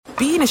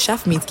being a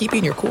chef means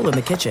keeping your cool in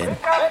the kitchen.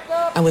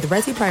 And with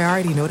Resi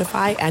Priority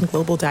Notify and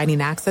Global Dining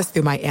Access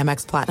through my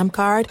Amex Platinum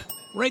card,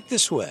 Right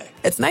this way.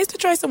 it's nice to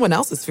try someone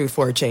else's food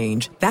for a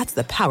change. That's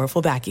the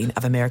powerful backing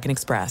of American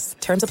Express.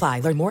 Terms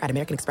apply. Learn more at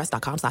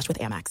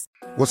americanexpress.com/withAmex.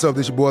 What's up?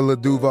 This your boy Lil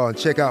Duval, and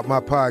check out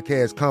my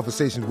podcast,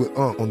 Conversations with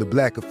Unc, on the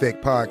Black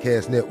Effect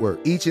Podcast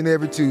Network. Each and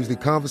every Tuesday,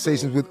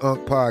 Conversations with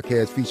Unc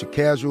podcast feature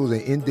casual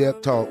and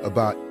in-depth talk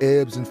about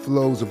ebbs and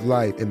flows of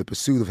life and the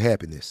pursuit of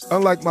happiness.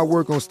 Unlike my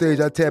work on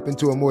stage, I tap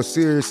into a more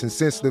serious and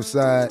sensitive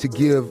side to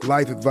give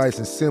life advice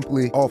and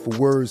simply offer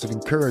words of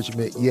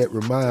encouragement, yet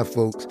remind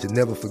folks to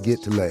never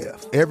forget to laugh.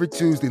 Every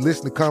Tuesday,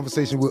 listen to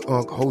Conversation with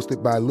Unc,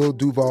 hosted by Lil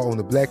Duval on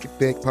the Black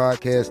Effect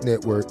Podcast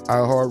Network,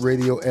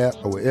 iHeartRadio app,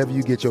 or wherever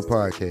you get your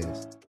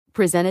podcasts.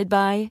 Presented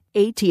by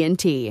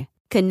AT&T.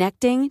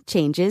 Connecting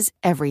changes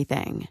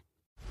everything.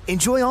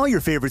 Enjoy all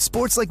your favorite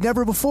sports like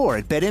never before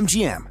at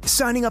BetMGM.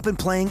 Signing up and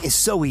playing is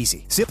so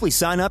easy. Simply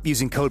sign up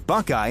using code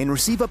Buckeye and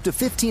receive up to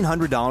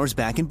 $1,500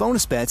 back in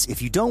bonus bets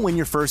if you don't win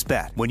your first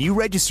bet. When you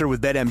register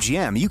with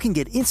BetMGM, you can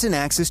get instant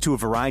access to a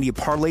variety of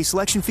parlay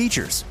selection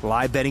features,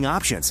 live betting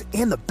options,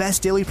 and the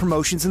best daily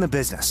promotions in the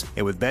business.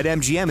 And with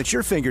BetMGM at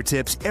your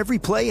fingertips, every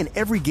play and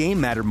every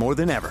game matter more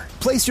than ever.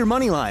 Place your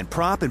moneyline,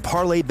 prop, and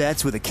parlay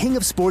bets with the king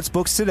of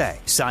sportsbooks today.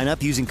 Sign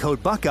up using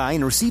code Buckeye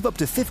and receive up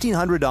to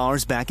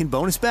 $1,500 back in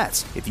bonus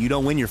bets if you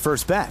don't win your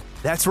first bet.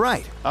 That's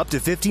right, up to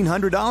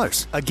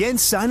 $1,500. Again,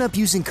 sign up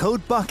using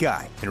code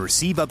Buckeye and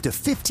receive up to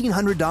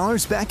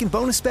 $1,500 back in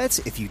bonus bets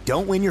if you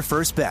don't win your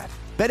first bet.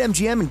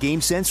 BetMGM and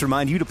GameSense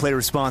remind you to play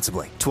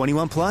responsibly.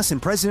 21 plus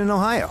and present in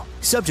Ohio.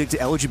 Subject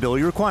to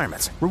eligibility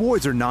requirements.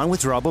 Rewards are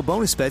non-withdrawable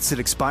bonus bets that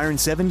expire in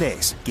 7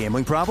 days.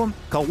 Gambling problem?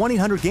 Call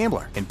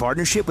 1-800-GAMBLER in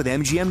partnership with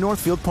MGM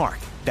Northfield Park.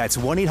 That's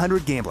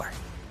 1-800-GAMBLER.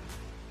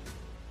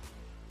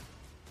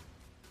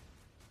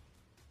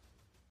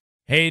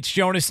 Hey, it's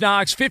Jonas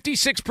Knox.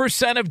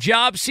 56% of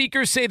job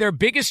seekers say their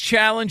biggest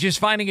challenge is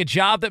finding a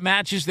job that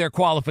matches their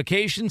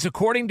qualifications,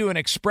 according to an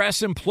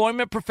Express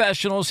Employment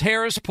Professionals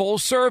Harris Poll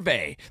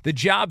survey. The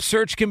job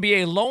search can be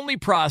a lonely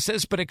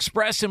process, but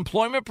Express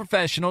Employment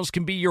Professionals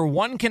can be your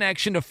one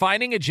connection to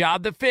finding a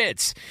job that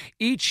fits.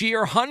 Each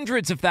year,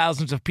 hundreds of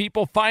thousands of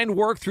people find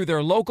work through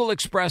their local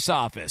Express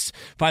office.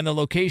 Find the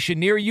location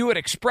near you at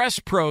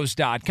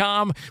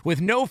expresspros.com.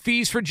 With no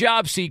fees for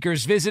job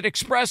seekers, visit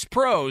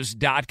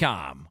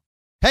expresspros.com.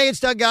 Hey,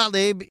 it's Doug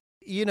Gottlieb.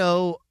 You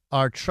know,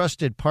 our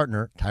trusted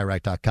partner,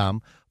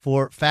 TireRack.com,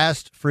 for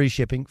fast, free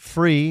shipping,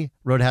 free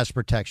road hazard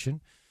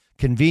protection,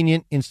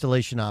 convenient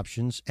installation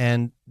options,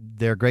 and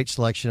their great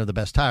selection of the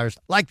best tires,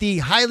 like the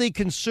highly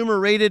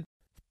consumer-rated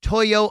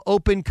Toyo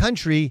Open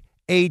Country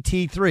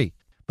AT3.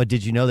 But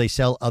did you know they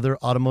sell other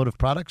automotive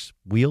products?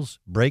 Wheels,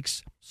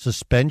 brakes,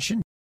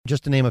 suspension,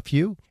 just to name a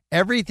few.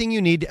 Everything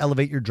you need to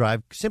elevate your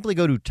drive. Simply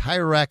go to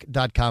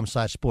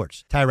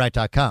TireRack.com/sports.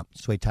 TireRack.com.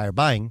 That's the way tire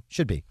buying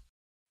should be.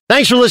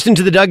 Thanks for listening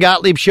to the Doug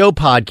Gottlieb Show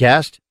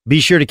podcast. Be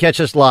sure to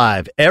catch us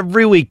live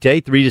every weekday,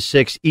 3 to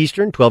 6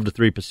 Eastern, 12 to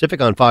 3 Pacific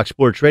on Fox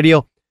Sports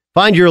Radio.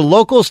 Find your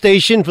local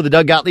station for the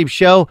Doug Gottlieb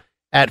Show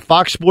at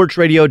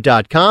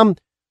foxsportsradio.com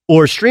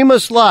or stream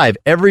us live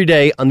every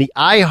day on the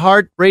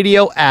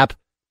iHeartRadio app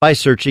by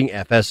searching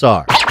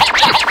FSR. Now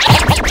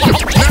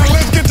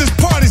let's get this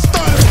party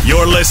started.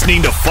 You're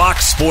listening to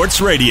Fox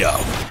Sports Radio.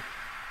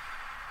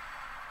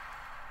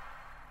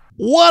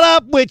 What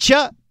up with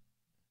ya?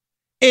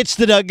 It's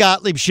the Doug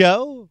Gottlieb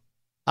Show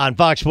on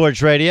Fox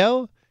Sports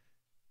Radio.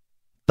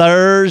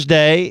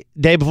 Thursday,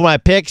 day before my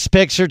picks.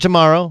 Picks are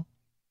tomorrow.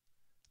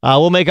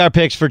 We'll make our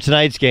picks for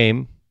tonight's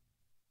game.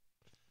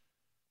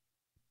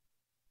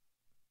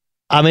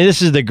 I mean,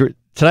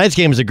 tonight's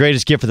game is the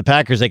greatest gift for the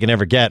Packers they can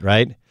ever get,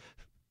 right?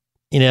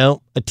 You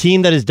know, a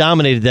team that has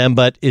dominated them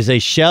but is a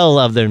shell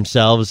of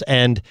themselves,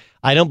 and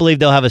I don't believe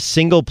they'll have a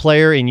single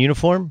player in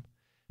uniform.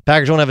 The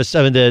Niners won't have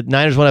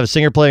a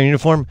single player in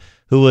uniform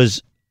who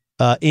was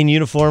in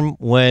uniform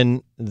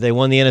when they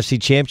won the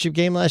NFC Championship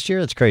game last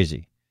year. That's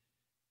crazy.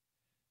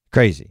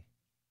 Crazy.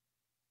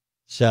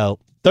 So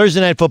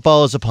Thursday Night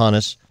Football is upon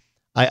us.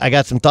 I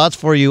got some thoughts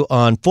for you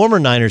on former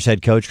Niners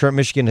head coach, current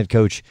Michigan head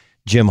coach,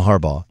 Jim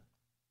Harbaugh.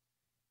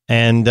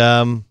 And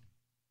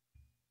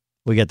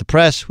we got the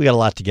press. We got a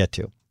lot to get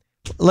to.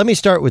 Let me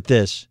start with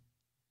this.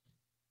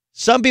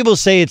 Some people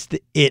say it's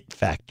the it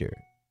factor.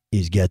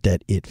 He's got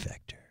that it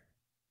factor.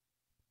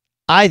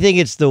 I think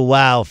it's the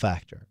wow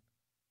factor.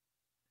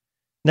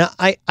 Now,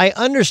 I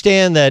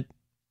understand that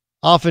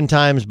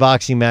oftentimes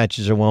boxing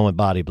matches are won with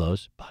body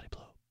blows. Body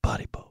blow,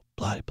 body blow,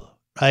 body blow,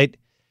 right?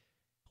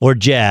 Or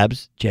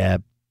jabs.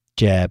 Jab,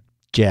 jab,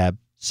 jab.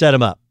 Set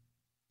them up.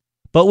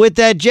 But with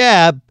that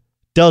jab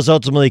does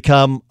ultimately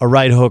come a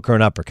right hook or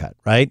an uppercut,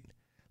 right?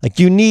 Like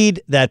you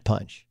need that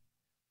punch.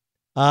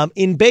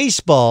 In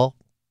baseball,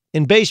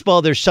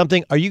 there's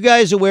something. Are you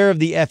guys aware of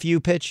the FU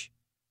pitch?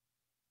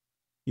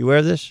 You aware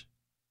of this?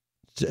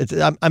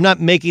 I'm not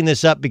making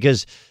this up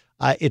because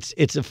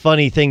it's a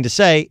funny thing to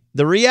say.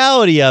 The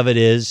reality of it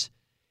is,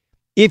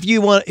 if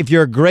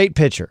you're a great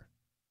pitcher,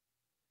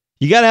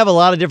 you got to have a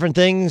lot of different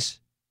things,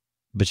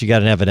 but you got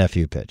to have an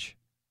FU pitch,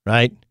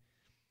 right?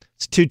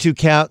 It's 2-2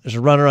 count. There's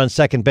a runner on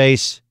second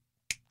base.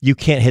 You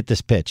can't hit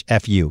this pitch.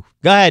 F you.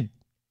 Go ahead.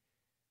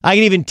 I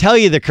can even tell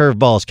you the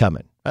curveball is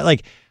coming. Right?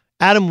 Like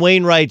Adam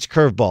Wainwright's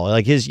curveball.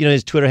 Like his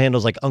Twitter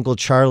handle's like Uncle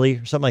Charlie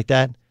or something like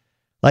that.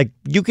 Like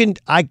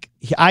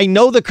I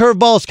know the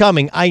curveball is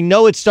coming. I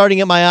know it's starting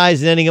at my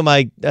eyes and ending at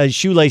my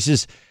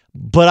shoelaces,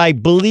 but I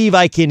believe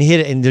I can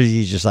hit it. And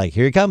he's just like,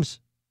 here he comes.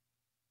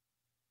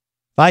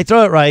 If I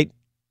throw it right,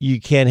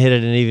 you can't hit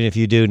it. And even if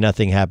you do,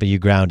 nothing happened. You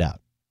ground out.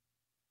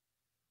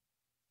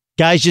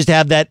 Guys just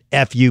have that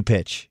FU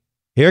pitch.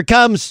 Here it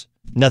comes.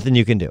 Nothing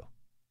you can do.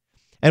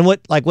 And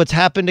what's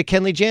happened to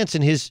Kenley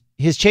Jansen, his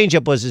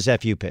changeup was his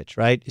FU pitch,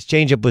 right? His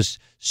changeup was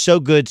so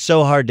good,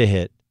 so hard to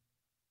hit.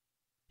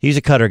 He's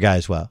a cutter guy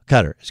as well.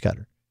 Cutter.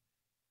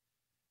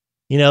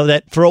 You know,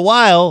 that for a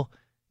while,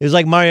 it was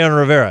like Mariano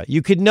Rivera.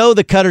 You could know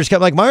the cutter's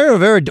coming. Like Mariano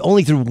Rivera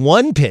only threw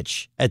one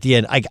pitch at the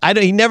end.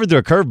 He never threw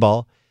a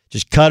curveball.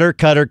 Just cutter,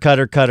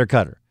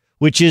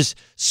 which is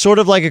sort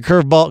of like a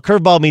curveball.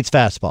 Curveball meets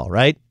fastball,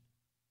 right?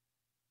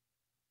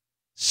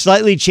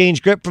 Slightly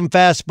change grip from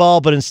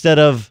fastball, but instead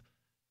of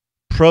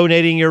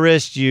pronating your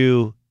wrist,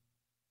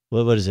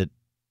 what is it?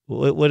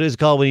 What is it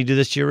called when you do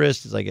this to your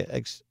wrist? It's like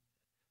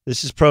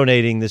this is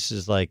pronating. This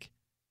is like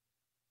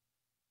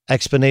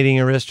expanating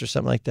your wrist or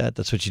something like that.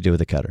 That's what you do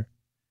with a cutter.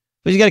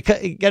 But you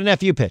got an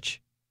FU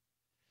pitch.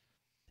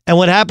 And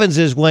what happens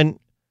is when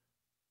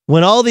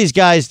all these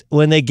guys,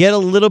 when they get a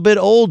little bit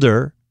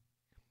older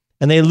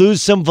and they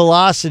lose some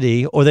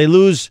velocity or they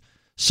lose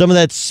some of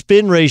that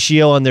spin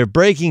ratio on their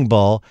breaking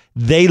ball,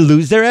 they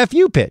lose their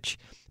FU pitch.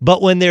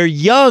 But when they're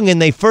young and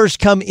they first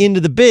come into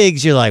the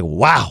bigs, you're like,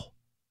 wow.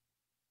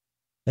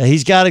 Now,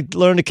 he's got to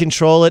learn to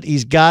control it.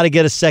 He's got to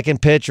get a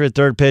second pitch or a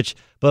third pitch.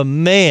 But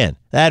man,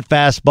 that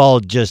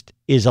fastball just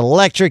is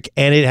electric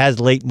and it has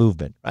late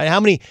movement. Right?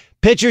 How many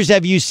pitchers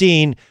have you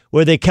seen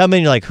where they come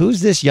in, you're like, who's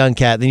this young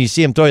cat? Then you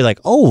see him throw, you're like,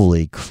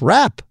 holy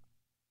crap.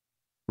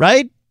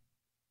 Right?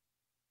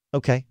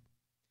 Okay.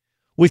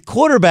 With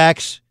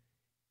quarterbacks,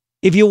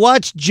 if you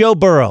watch Joe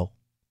Burrow,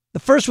 the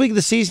first week of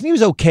the season, he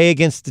was okay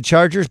against the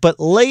Chargers, but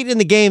late in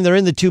the game, they're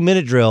in the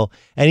 2-minute drill,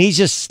 and he's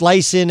just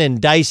slicing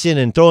and dicing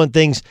and throwing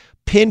things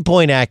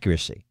pinpoint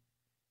accuracy.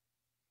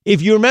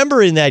 If you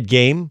remember in that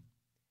game,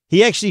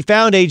 he actually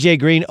found A.J.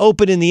 Green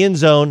open in the end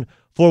zone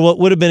for what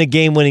would have been a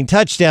game-winning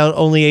touchdown,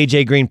 only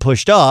A.J. Green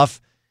pushed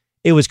off.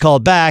 It was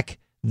called back.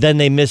 Then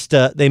they missed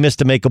a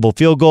makeable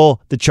field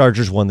goal. The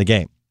Chargers won the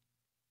game.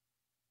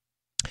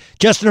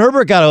 Justin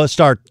Herbert got a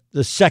start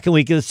the second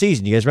week of the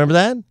season. You guys remember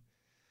that?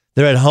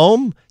 They're at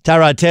home.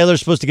 Tyrod Taylor's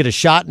supposed to get a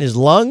shot in his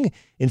lung.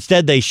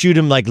 Instead, they shoot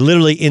him like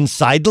literally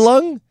inside the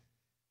lung.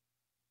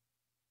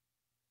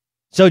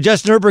 So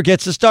Justin Herbert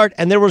gets the start,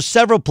 and there were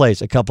several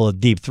plays, a couple of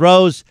deep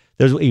throws.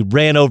 He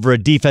ran over a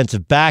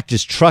defensive back,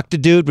 just trucked a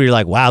dude, where you're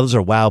like, wow, those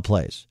are wow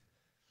plays.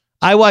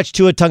 I watched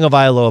Tua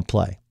Tagovailoa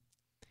play,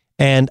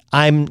 and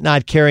I'm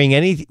not carrying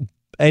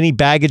any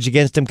baggage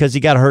against him because he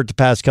got hurt the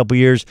past couple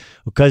years,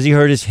 because he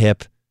hurt his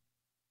hip.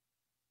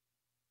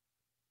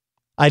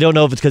 I don't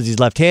know if it's because he's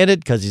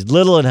left-handed, because he's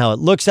little and how it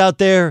looks out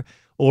there,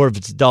 or if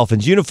it's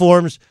Dolphins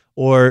uniforms,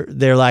 or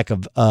their lack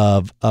of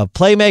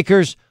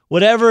playmakers.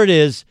 Whatever it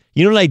is,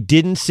 you know what I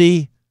didn't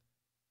see?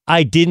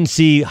 I didn't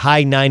see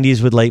high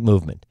 90s with late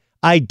movement.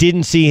 I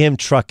didn't see him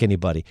truck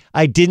anybody.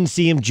 I didn't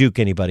see him juke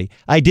anybody.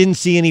 I didn't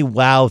see any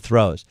wow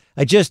throws.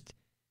 I just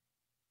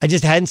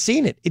hadn't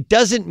seen it. It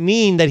doesn't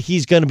mean that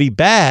he's going to be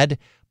bad,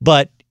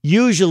 but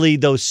usually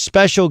those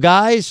special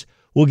guys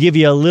will give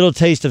you a little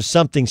taste of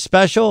something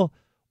special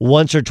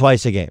once or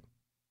twice a game.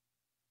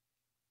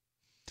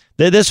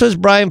 This was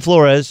Brian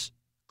Flores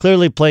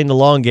clearly playing the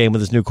long game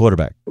with his new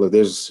quarterback. Look,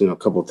 there's a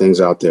couple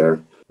things out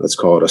there. Let's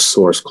call it a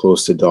source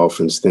close to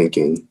Dolphins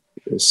thinking,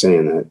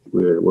 saying that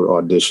we're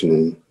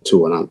auditioning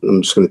Tua. And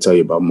I'm just going to tell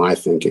you about my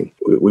thinking.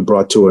 We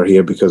brought Tua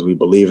here because we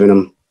believe in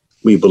him.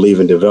 We believe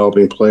in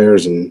developing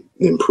players and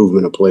the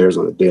improvement of players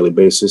on a daily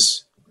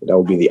basis. That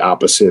would be the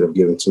opposite of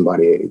giving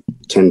somebody a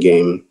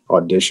 10-game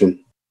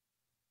audition.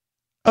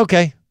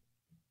 Okay.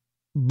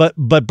 But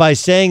by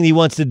saying he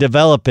wants to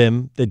develop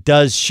him, that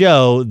does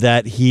show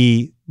that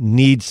he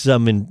needs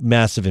some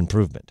massive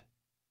improvement,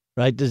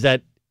 right? Is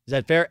that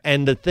fair?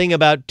 And the thing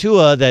about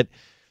Tua that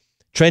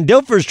Trent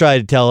Dilfer's tried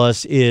to tell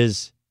us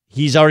is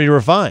he's already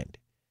refined.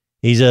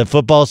 He's a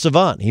football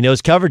savant. He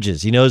knows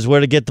coverages. He knows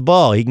where to get the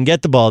ball. He can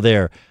get the ball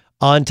there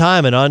on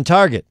time and on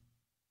target.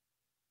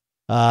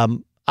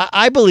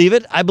 I believe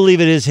it. I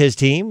believe it is his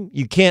team.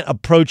 You can't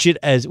approach it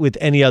as with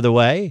any other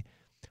way.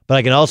 But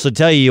I can also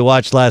tell you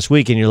watched last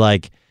week and you're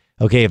like,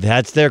 okay, if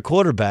that's their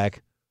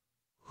quarterback,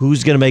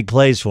 who's going to make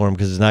plays for him?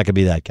 Because it's not going to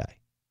be that guy.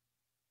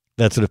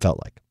 That's what it felt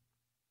like.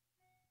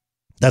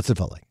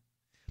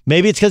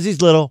 Maybe it's because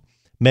he's little.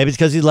 Maybe it's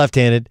because he's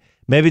left-handed.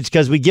 Maybe it's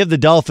because we give the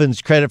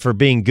Dolphins credit for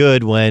being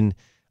good when,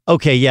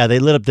 okay, yeah, they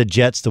lit up the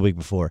Jets the week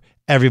before.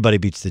 Everybody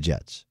beats the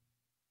Jets.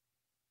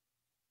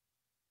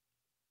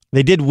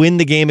 They did win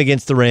the game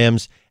against the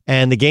Rams,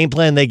 and the game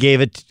plan they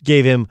gave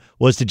him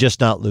was to just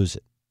not lose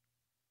it.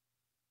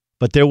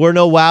 But there were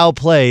no wow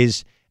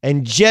plays,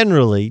 and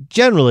generally,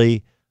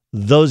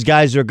 those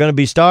guys are going to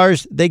be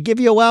stars, they give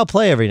you a wild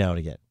play every now and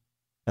again.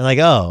 And like,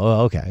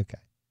 okay.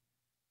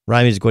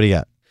 Ryan Music, what do you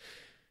got?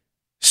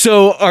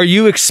 So are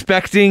you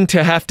expecting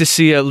to have to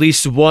see at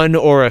least one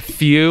or a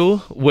few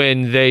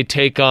when they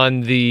take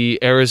on the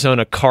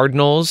Arizona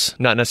Cardinals,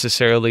 not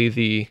necessarily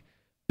the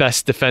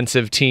best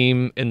defensive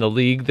team in the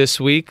league this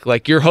week?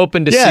 Like, you're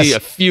hoping to see a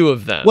few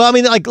of them. Well, I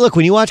mean, like, look,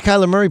 when you watch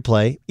Kyler Murray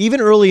play,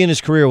 even early in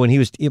his career when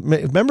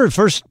remember the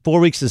first 4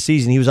 weeks of the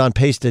season, he was on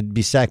pace to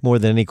be sacked more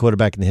than any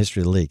quarterback in the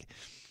history of the league.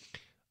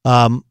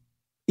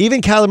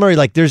 Even Kyler Murray,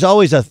 like, there's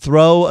always a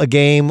throw a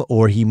game,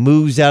 or he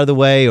moves out of the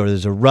way, or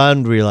there's a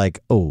run where you're like,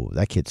 oh,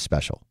 that kid's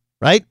special,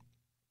 right?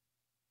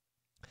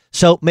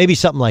 So maybe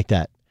something like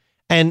that.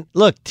 And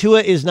look,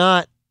 Tua is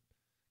not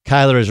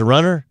Kyler as a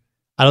runner.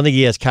 I don't think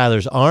he has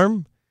Kyler's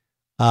arm,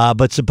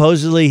 but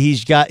supposedly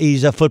he's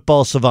a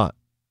football savant.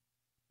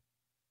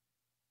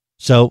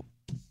 So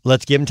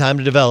let's give him time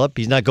to develop.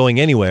 He's not going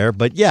anywhere,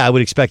 but yeah, I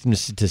would expect him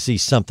to see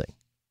something.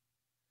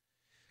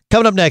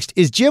 Coming up next,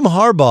 is Jim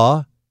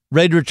Harbaugh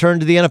ready to return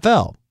to the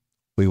NFL?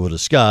 We will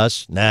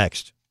discuss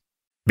next.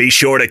 Be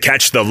sure to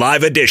catch the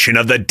live edition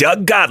of the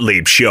Doug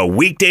Gottlieb Show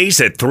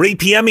weekdays at 3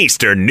 p.m.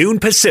 Eastern, noon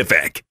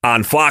Pacific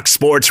on Fox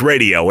Sports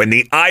Radio and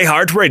the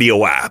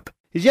iHeartRadio app.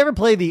 Did you ever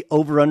play the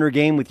over-under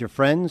game with your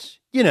friends?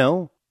 You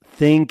know,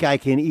 think I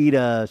can eat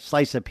a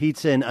slice of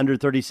pizza in under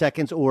 30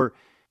 seconds, or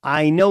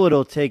I know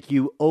it'll take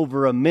you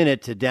over a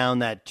minute to down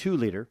that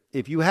 2-liter.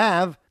 If you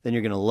have, then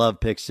you're going to love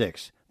Pick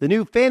 6, the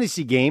new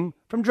fantasy game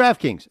from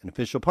DraftKings, an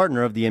official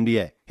partner of the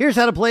NBA. Here's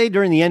how to play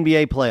during the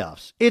NBA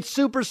playoffs. It's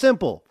super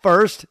simple.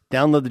 First,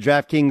 download the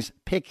DraftKings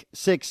Pick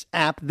 6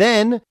 app,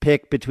 then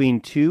pick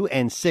between 2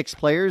 and 6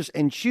 players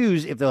and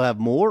choose if they'll have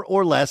more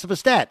or less of a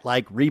stat,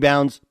 like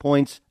rebounds,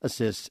 points,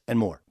 assists, and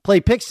more.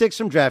 Play Pick 6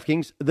 from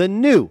DraftKings, the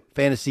new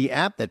fantasy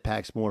app that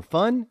packs more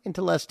fun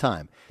into less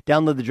time.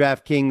 Download the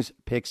DraftKings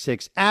Pick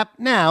 6 app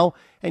now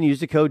and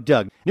use the code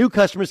Doug. New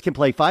customers can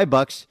play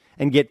 $5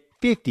 and get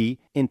 50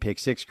 in Pick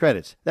 6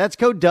 credits. That's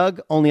code Doug,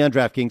 only on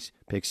DraftKings.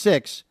 Pick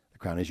 6, the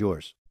crown is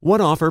yours. One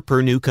offer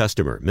per new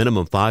customer.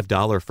 Minimum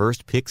 $5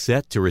 first pick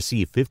set to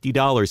receive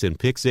 $50 in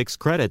Pick 6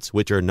 credits,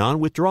 which are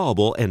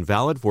non-withdrawable and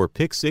valid for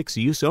Pick 6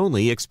 use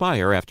only.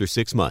 Expire after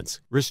 6 months.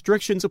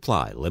 Restrictions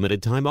apply.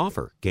 Limited time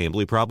offer.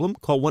 Gambling problem?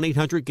 Call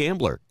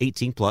 1-800-GAMBLER.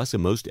 18 plus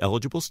in most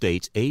eligible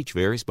states. Age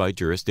varies by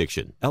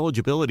jurisdiction.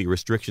 Eligibility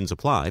restrictions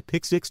apply.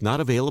 Pick 6 not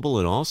available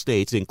in all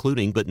states,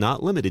 including but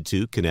not limited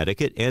to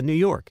Connecticut and New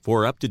York.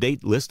 For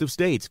up-to-date list of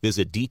states,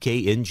 visit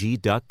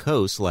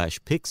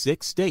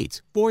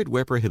dkng.co/pick6states. Void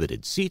where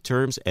prohibited. See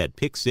terms at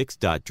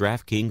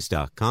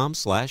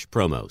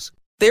pick6.draftkings.com/promos.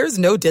 There's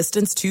no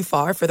distance too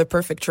far for the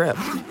perfect trip.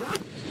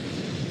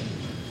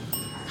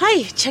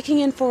 Hi, checking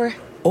in for...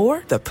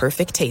 Or the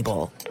perfect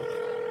table.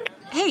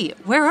 Hey,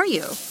 where are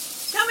you?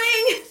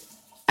 Coming!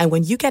 And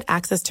when you get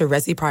access to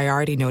Resi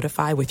Priority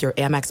Notify with your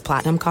Amex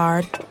Platinum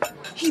card...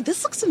 Hey,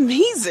 this looks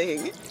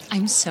amazing.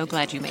 I'm so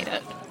glad you made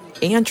it.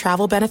 And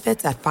travel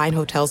benefits at fine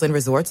hotels and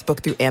resorts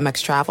booked through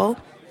Amex Travel,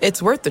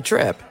 it's worth the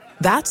trip.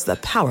 That's the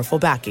powerful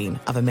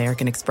backing of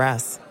American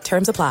Express.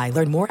 Terms apply.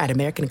 Learn more at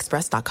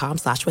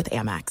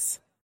americanexpress.com/withAmex.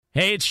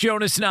 Hey, it's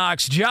Jonas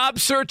Knox. Job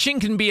searching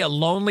can be a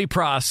lonely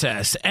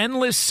process.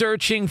 Endless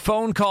searching,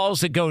 phone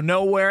calls that go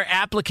nowhere,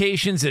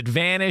 applications that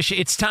vanish.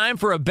 It's time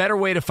for a better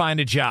way to find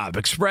a job.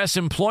 Express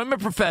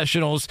Employment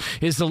Professionals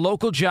is the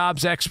local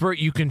jobs expert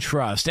you can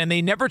trust, and they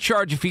never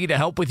charge a fee to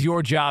help with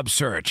your job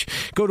search.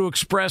 Go to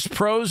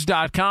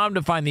expresspros.com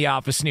to find the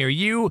office near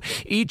you.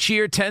 Each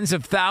year, tens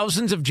of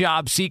thousands of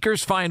job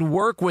seekers find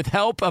work with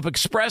help of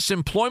Express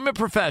Employment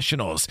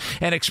Professionals.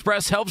 And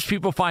Express helps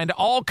people find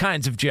all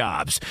kinds of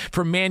jobs,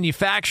 from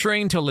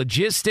manufacturing to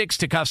logistics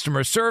to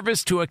customer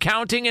service to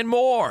accounting and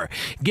more.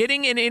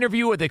 Getting an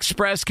interview with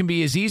Express can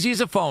be as easy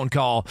as a phone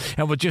call,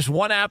 and with just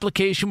one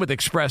application with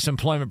Express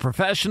Employment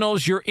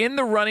Professionals, you're in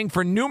the running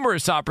for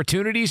numerous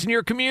opportunities in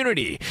your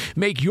community.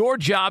 Make your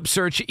job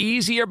search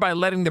easier by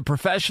letting the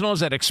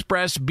professionals at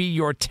Express be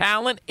your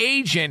talent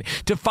agent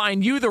to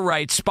find you the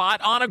right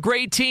spot on a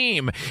great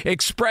team.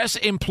 Express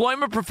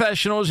Employment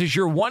Professionals is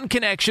your one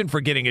connection for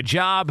getting a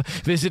job.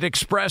 Visit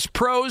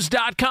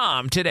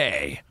expresspros.com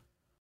today.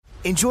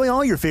 Enjoy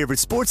all your favorite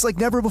sports like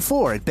never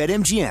before at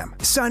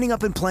BetMGM. Signing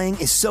up and playing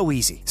is so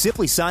easy.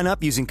 Simply sign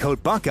up using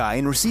code Buckeye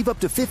and receive up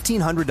to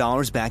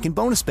 $1,500 back in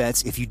bonus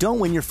bets if you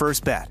don't win your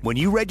first bet. When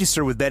you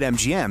register with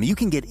BetMGM, you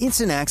can get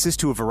instant access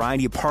to a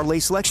variety of parlay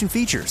selection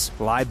features,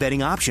 live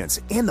betting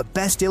options, and the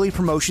best daily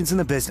promotions in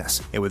the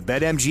business. And with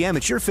BetMGM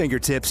at your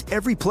fingertips,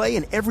 every play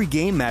and every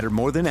game matter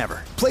more than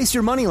ever. Place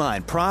your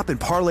moneyline, prop, and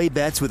parlay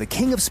bets with the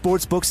king of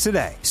sportsbooks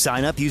today.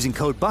 Sign up using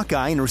code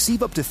Buckeye and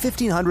receive up to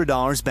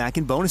 $1,500 back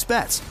in bonus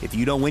bets if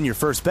you don't win your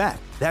first bet.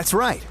 That's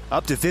right,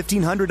 up to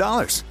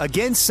 $1,500.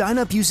 Again, sign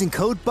up using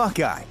code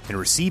Buckeye and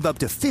receive up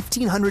to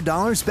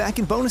 $1,500 back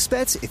in bonus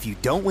bets if you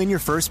don't win your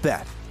first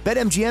bet.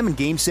 BetMGM and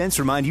GameSense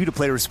remind you to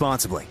play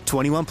responsibly.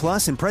 21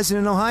 plus and present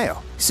in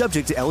Ohio.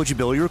 Subject to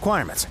eligibility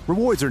requirements.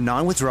 Rewards are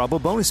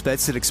non-withdrawable bonus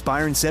bets that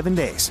expire in 7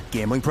 days.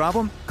 Gambling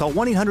problem? Call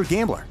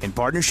 1-800-GAMBLER in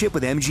partnership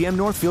with MGM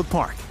Northfield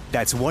Park.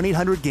 That's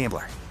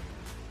 1-800-GAMBLER.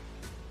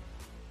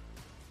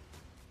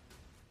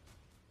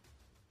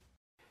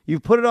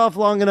 You've put it off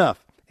long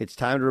enough. It's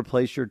time to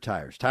replace your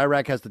tires. Tire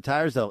Rack has the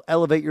tires that'll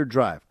elevate your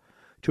drive.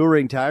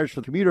 Touring tires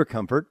for commuter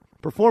comfort,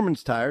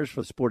 performance tires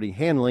for sporty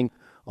handling,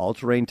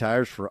 all-terrain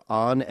tires for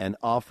on- and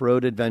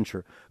off-road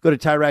adventure. Go to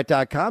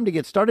TireRack.com to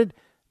get started.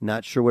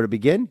 Not sure where to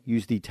begin?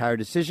 Use the Tire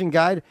Decision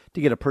Guide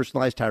to get a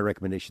personalized tire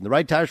recommendation. The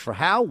right tires for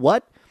how,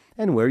 what,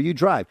 and where you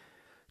drive.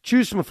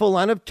 Choose from a full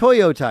line of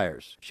Toyo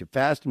tires. Ship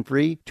fast and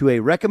free to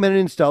a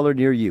recommended installer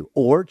near you.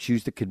 Or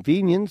choose the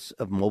convenience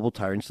of mobile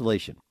tire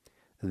installation.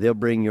 They'll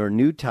bring your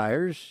new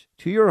tires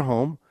to your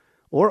home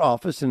or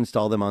office and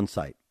install them on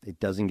site. It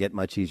doesn't get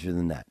much easier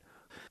than that.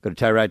 Go to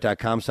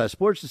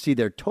TireRack.com/sports to see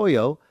their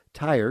Toyo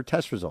tire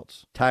test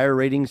results, tire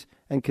ratings,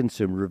 and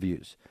consumer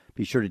reviews.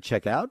 Be sure to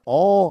check out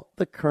all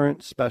the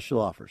current special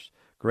offers.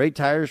 Great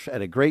tires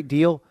at a great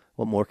deal.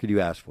 What more could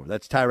you ask for?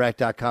 That's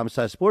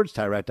TireRack.com/sports,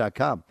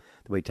 TireRack.com,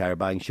 the way tire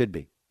buying should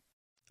be.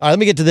 All right, let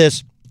me get to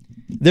this.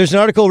 There's an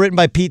article written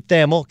by Pete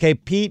Thamel. Okay,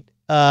 Pete,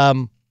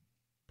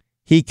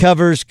 he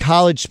covers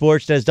college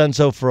sports and has done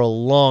so for a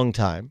long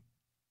time.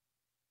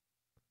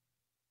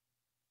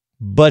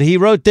 But he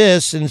wrote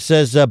this and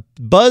says,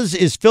 buzz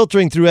is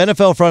filtering through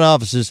NFL front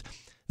offices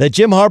that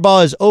Jim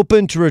Harbaugh is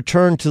open to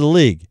return to the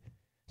league.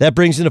 That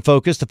brings into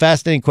focus the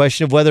fascinating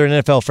question of whether an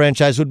NFL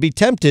franchise would be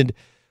tempted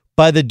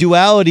by the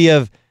duality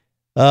of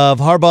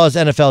Harbaugh's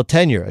NFL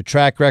tenure, a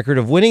track record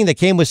of winning that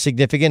came with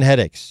significant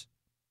headaches.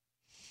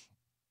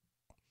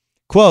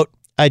 Quote,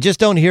 I just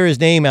don't hear his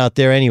name out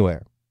there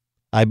anywhere.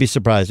 I'd be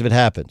surprised if it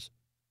happens.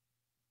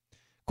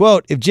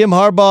 Quote, if Jim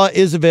Harbaugh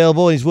is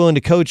available and he's willing to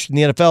coach in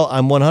the NFL,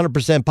 I'm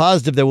 100%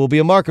 positive there will be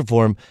a market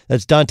for him.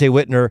 That's Dante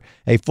Whitner,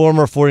 a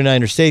former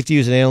 49er safety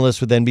who's an analyst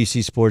with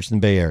NBC Sports in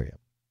the Bay Area.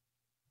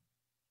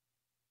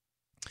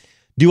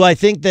 Do I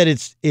think that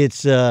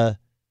it's a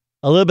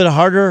little bit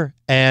harder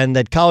and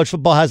that college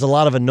football has a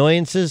lot of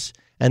annoyances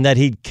and that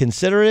he'd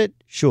consider it?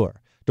 Sure.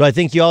 Do I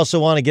think you also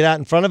want to get out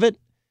in front of it?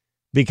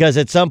 Because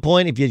at some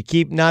point, if you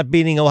keep not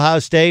beating Ohio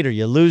State or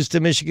you lose to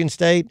Michigan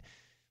State,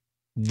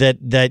 that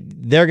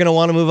they're going to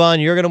want to move on,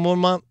 you're going to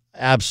move on?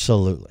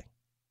 Absolutely.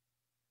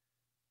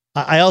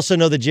 I also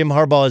know that Jim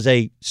Harbaugh is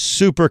a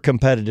super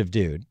competitive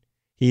dude.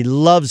 He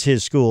loves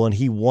his school and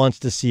he wants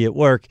to see it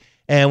work.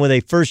 And with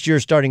a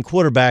first-year starting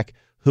quarterback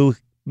who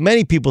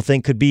many people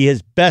think could be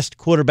his best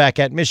quarterback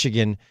at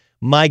Michigan,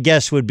 my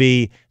guess would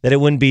be that it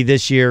wouldn't be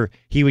this year.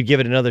 He would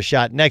give it another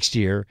shot next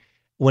year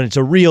when it's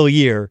a real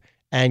year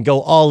and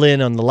go all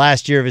in on the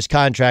last year of his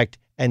contract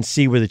and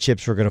see where the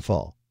chips were going to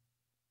fall.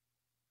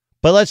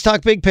 But let's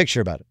talk big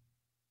picture about it.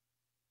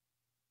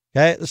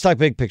 Okay, let's talk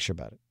big picture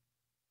about it.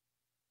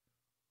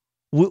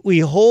 We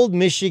hold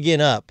Michigan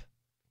up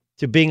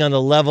to being on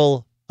the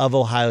level of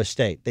Ohio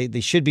State.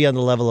 They should be on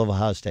the level of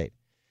Ohio State.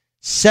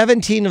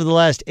 17 of the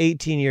last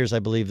 18 years, I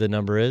believe the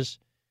number is,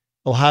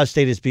 Ohio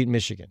State has beaten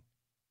Michigan.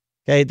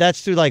 Okay,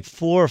 that's through like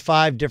 4 or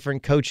 5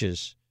 different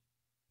coaches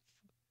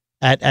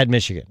at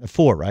Michigan.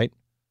 4, right?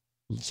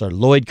 So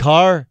Lloyd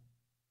Carr,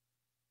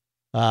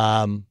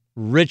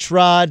 Rich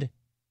Rod,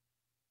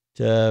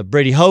 to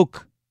Brady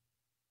Hoke,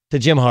 to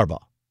Jim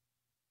Harbaugh.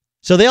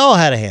 So they all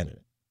had a hand in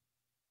it.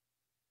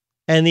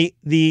 And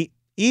the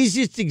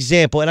easiest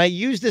example, and I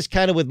use this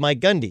kind of with Mike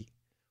Gundy,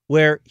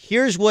 where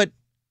here's what,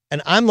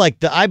 and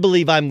I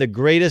believe I'm the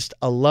greatest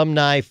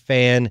alumni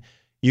fan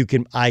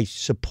I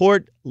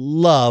support,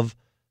 love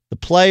the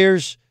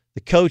players,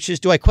 the coaches.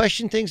 Do I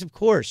question things? Of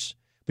course.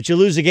 But you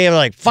lose a game,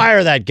 like,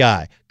 fire that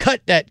guy,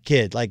 cut that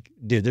kid. Like,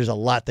 dude, there's a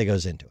lot that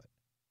goes into it.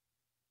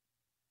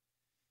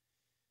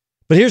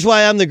 But here's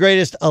why I'm the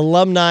greatest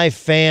alumni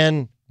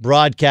fan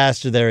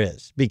broadcaster there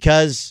is,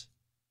 because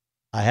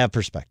I have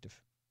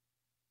perspective.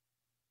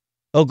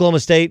 Oklahoma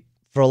State,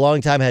 for a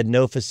long time, had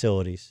no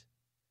facilities,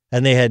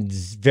 and they had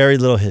very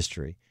little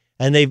history.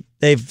 And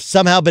they've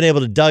somehow been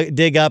able to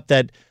dig up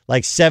that,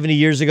 like 70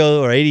 years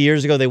ago or 80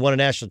 years ago, they won a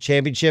national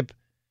championship.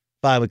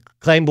 Fine, we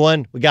claimed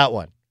one, we got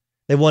one.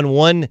 They won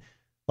one,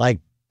 like,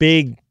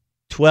 Big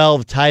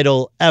 12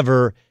 title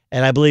ever,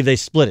 and I believe they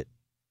split it.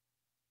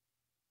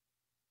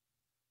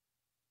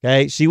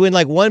 Okay, so you win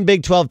like one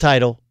Big 12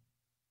 title,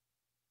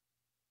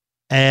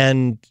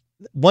 and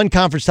one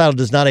conference title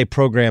does not a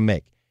program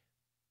make.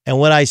 And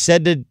what I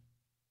said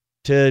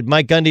to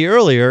Mike Gundy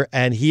earlier,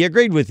 and he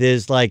agreed with,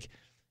 is like,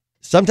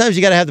 sometimes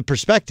you got to have the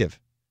perspective.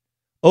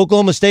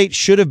 Oklahoma State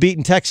should have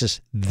beaten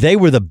Texas. They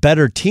were the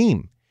better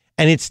team.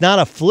 And it's not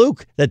a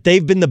fluke that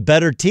they've been the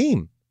better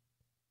team.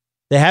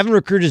 They haven't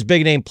recruited as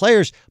big-name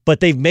players,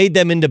 but they've made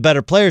them into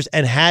better players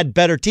and had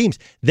better teams.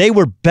 They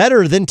were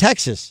better than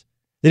Texas.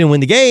 They didn't win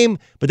the game,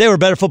 but they were a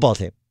better football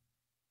team.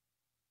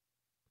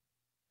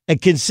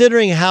 And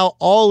considering how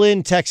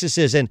all-in Texas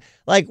is, and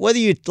like whether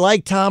you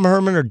like Tom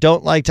Herman or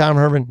don't like Tom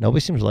Herman, nobody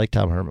seems to like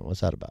Tom Herman.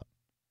 What's that about?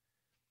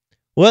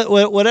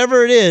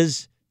 Whatever it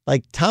is,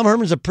 like Tom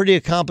Herman's a pretty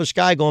accomplished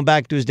guy going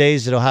back to his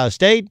days at Ohio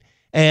State,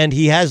 and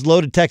he has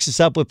loaded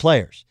Texas up with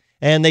players.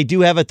 And they do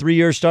have a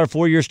 3-year star,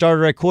 4-year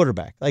starter at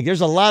quarterback. Like,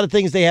 there's a lot of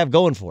things they have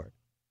going for it.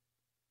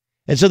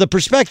 And so the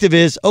perspective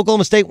is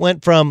Oklahoma State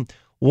went from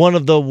one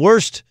of the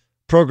worst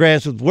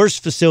programs with worse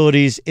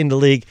facilities in the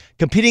league,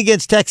 competing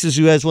against Texas,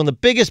 who has one of the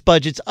biggest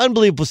budgets,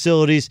 unbelievable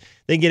facilities.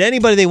 They can get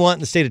anybody they want in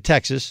the state of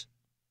Texas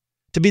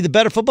to be the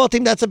better football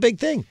team. That's a big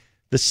thing.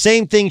 The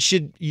same thing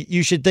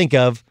you should think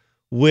of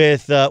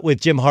with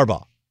Jim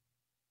Harbaugh.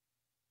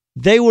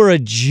 They were a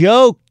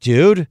joke,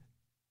 dude.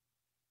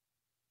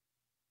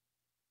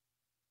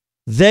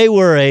 They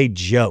were a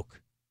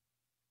joke.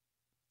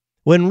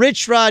 When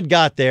Rich Rod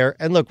got there,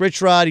 and look,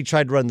 Rich Rod, he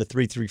tried to run the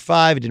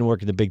 3-3-5. It didn't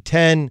work in the Big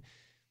Ten.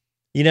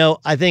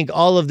 I think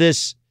all of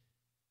this,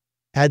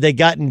 had they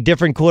gotten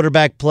different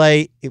quarterback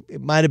play, it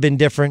might have been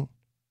different.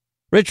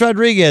 Rich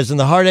Rodriguez in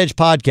the Hard Edge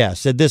podcast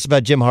said this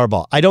about Jim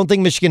Harbaugh. I don't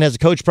think Michigan has a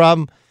coach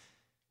problem.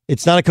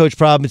 It's not a coach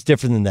problem. It's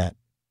different than that.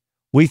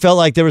 We felt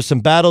like there were some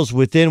battles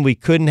within we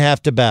couldn't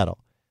have to battle.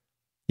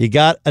 You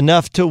got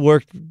enough to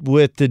work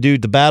with to do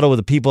the battle with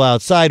the people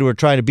outside who are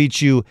trying to beat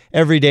you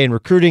every day in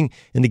recruiting,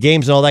 in the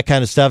games and all that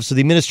kind of stuff. So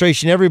the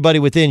administration, everybody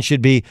within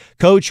should be,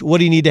 Coach, what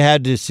do you need to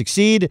have to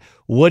succeed?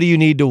 What do you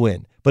need to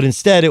win? But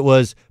instead it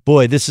was,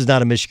 boy, this is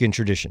not a Michigan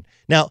tradition.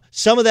 Now,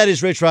 some of that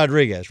is Rich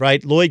Rodriguez,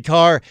 right? Lloyd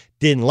Carr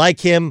didn't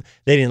like him.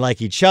 They didn't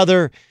like each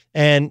other.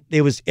 And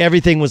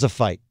everything was a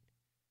fight.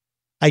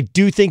 I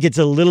do think it's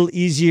a little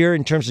easier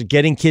in terms of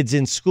getting kids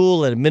in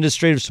school and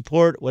administrative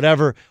support,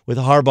 whatever, with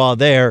Harbaugh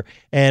there.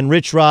 And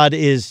Rich Rod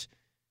is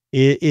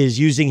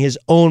using his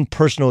own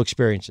personal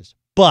experiences.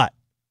 But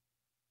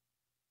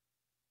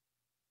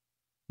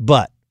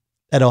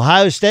at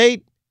Ohio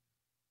State,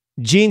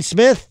 Gene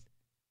Smith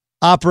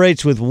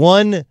operates with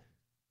one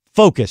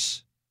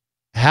focus.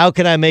 How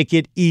can I make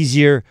it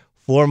easier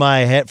for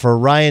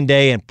Ryan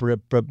Day and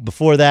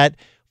before that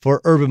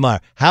for Urban Meyer?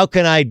 How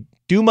can I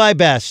do my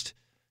best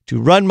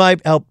to run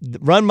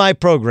my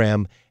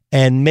program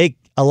and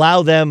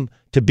allow them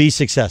to be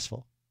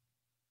successful?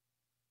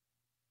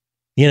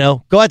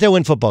 Go out there and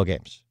win football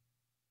games.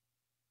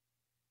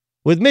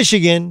 With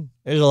Michigan,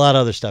 there's a lot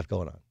of other stuff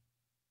going on.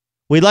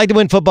 We'd like to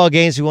win football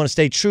games. We want to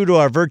stay true to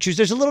our virtues.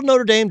 There's a little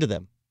Notre Dame to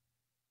them,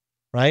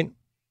 right?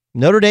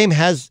 Notre Dame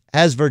has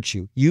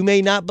virtue. You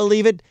may not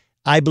believe it.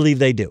 I believe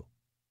they do.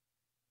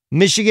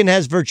 Michigan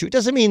has virtue. It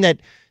doesn't mean that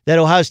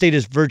Ohio State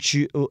is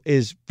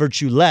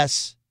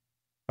virtueless,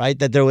 right?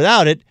 That they're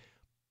without it,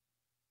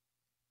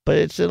 but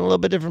it's in a little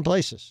bit different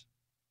places.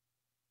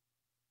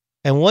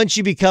 And once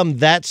you become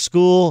that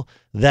school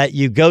that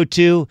you go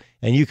to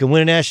and you can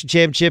win a national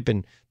championship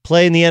and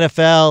play in the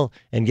NFL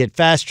and get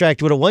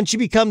fast-tracked with it, once you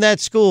become that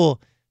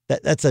school,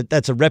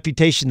 that's a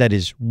reputation that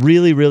is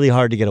really, really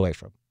hard to get away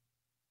from.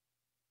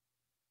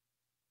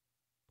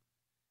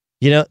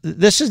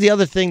 This is the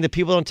other thing that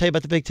people don't tell you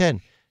about the Big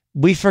Ten.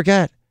 We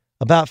forget.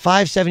 About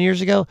 5-7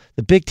 years ago,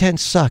 the Big Ten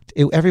sucked.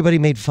 Everybody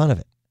made fun of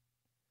it.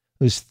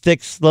 It was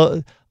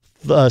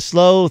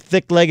slow,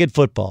 thick-legged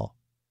football,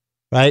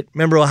 right?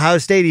 Remember, Ohio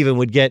State even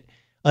would get,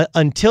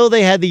 until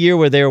they had the year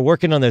where they were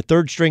working on their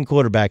third-string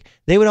quarterback,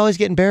 they would always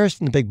get embarrassed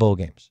in the big bowl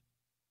games.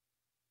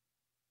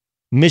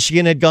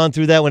 Michigan had gone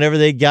through that whenever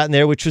they'd gotten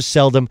there, which was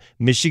seldom.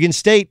 Michigan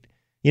State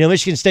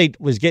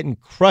was getting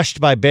crushed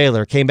by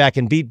Baylor, came back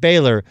and beat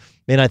Baylor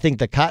in, I think,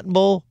 the Cotton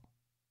Bowl.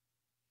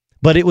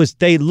 But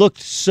they looked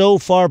so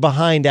far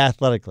behind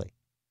athletically.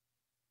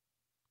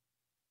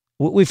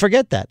 We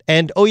forget that.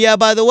 And, oh, yeah,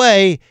 by the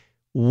way,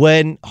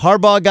 when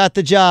Harbaugh got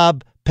the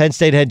job, Penn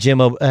State had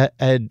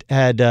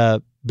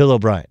Bill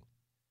O'Brien.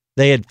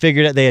 They had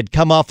figured out, they had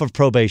come off of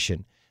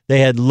probation. They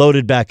had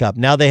loaded back up.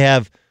 Now they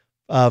have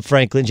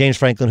James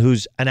Franklin,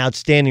 who's an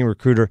outstanding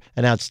recruiter,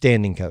 an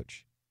outstanding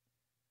coach.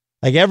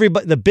 Like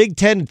everybody, the Big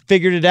Ten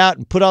figured it out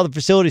and put all the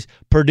facilities.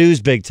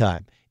 Purdue's big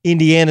time.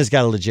 Indiana's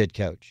got a legit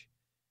coach.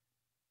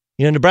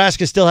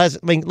 Nebraska still has,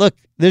 look,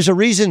 there's a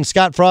reason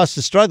Scott Frost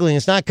is struggling.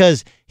 It's not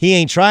because he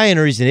ain't trying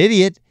or he's an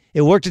idiot.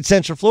 It worked at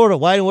Central Florida.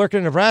 Why didn't it work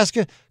in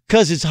Nebraska?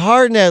 Because it's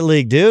hard in that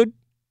league, dude.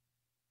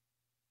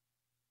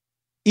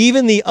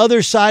 Even the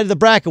other side of the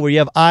bracket where you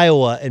have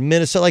Iowa and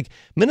Minnesota, like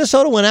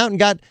Minnesota went out and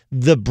got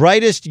the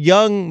brightest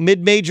young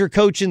mid-major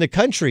coach in the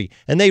country,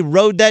 and they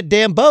rode that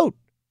damn boat,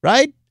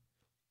 right?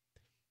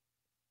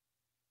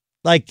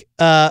 Like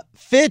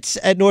Fitz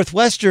at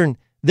Northwestern,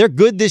 they're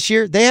good this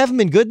year. They haven't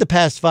been good the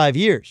past 5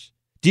 years.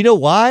 Do you know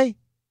why?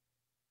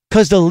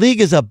 Because the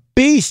league is a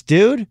beast,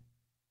 dude.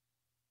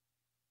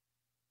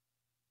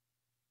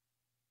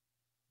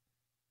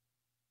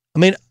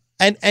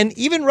 And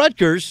even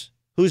Rutgers,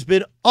 who's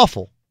been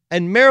awful,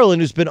 and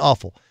Maryland, who's been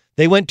awful.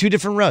 They went two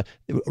different routes.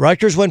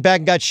 Rutgers went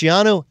back and got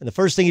Schiano, and the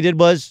first thing he did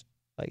was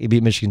he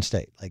beat Michigan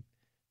State.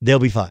 They'll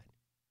be fine.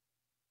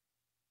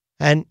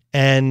 And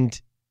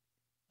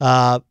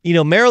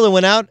Maryland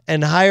went out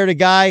and hired a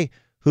guy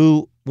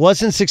who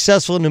wasn't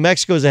successful in New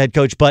Mexico as a head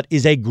coach, but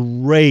is a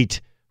great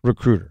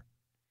recruiter.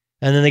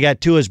 And then they got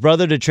Tua's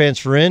brother to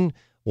transfer in.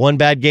 One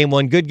bad game,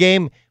 one good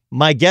game.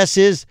 My guess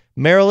is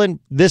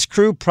Maryland, this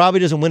crew probably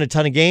doesn't win a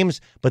ton of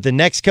games, but the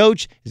next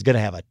coach is going to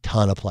have a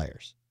ton of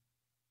players.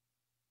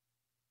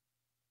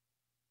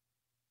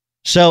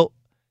 So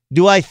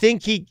do I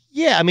think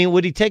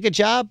would he take a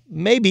job?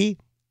 Maybe.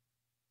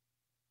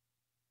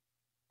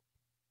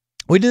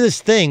 We do this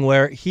thing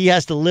where he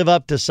has to live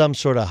up to some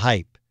sort of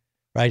hype,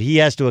 right? He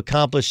has to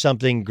accomplish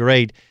something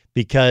great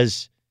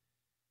because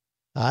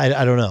I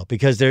don't know,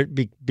 because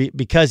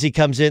because he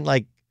comes in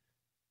like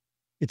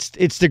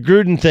it's the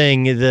Gruden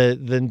thing,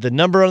 the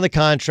number on the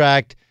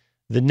contract,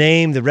 the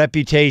name, the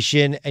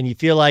reputation, and you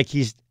feel like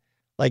he's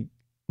like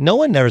no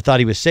one never thought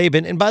he was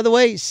Saban. And by the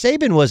way,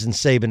 Saban wasn't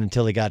Saban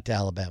until he got to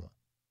Alabama.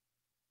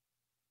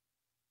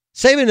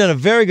 Saban done a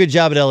very good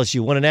job at LSU,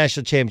 won a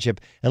national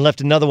championship, and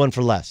left another one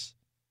for less.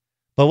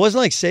 But it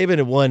wasn't like Saban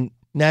had won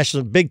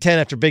national Big Ten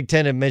after Big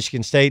Ten at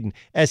Michigan State and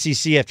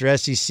SEC after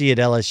SEC at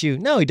LSU.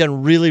 No, he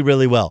done really,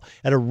 really well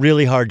at a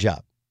really hard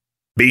job.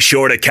 Be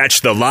sure to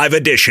catch the live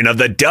edition of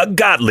the Doug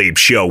Gottlieb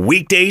Show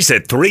weekdays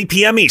at 3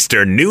 p.m.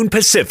 Eastern, noon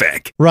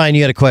Pacific. Ryan,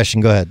 you had a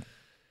question. Go ahead.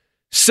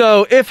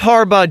 So if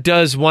Harbaugh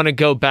does want to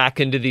go back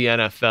into the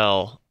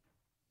NFL,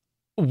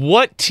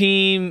 what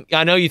team,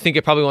 I know you think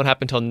it probably won't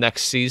happen until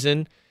next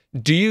season,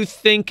 do you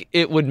think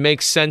it would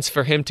make sense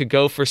for him to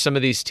go for some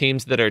of these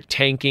teams that are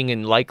tanking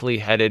and likely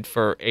headed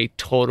for a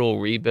total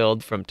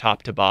rebuild from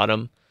top to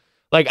bottom?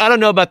 Like, I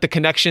don't know about the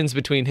connections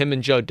between him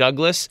and Joe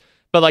Douglas,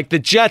 but like the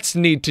Jets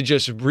need to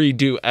just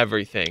redo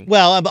everything.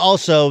 Well,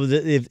 also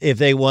if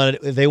they want,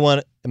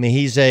 I mean,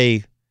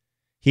 he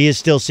is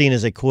still seen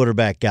as a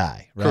quarterback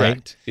guy, right?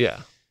 Correct. Yeah.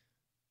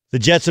 The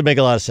Jets would make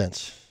a lot of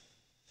sense.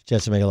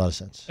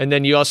 And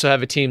then you also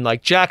have a team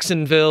like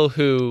Jacksonville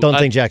who don't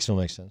think Jacksonville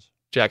makes sense.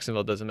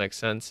 Jacksonville doesn't make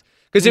sense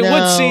because it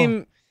would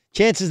seem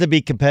chances to be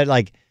competitive.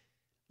 Like,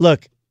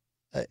 look,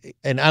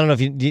 and I don't know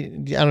if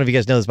you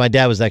guys know this. My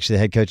dad was actually the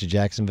head coach of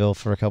Jacksonville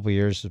for a couple of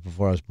years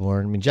before I was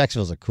born. I mean,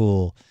 Jacksonville's a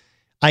cool.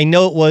 I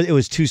know it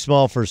was too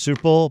small for a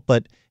Super Bowl,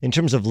 but in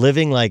terms of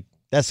living, like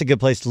that's a good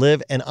place to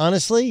live. And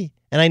honestly,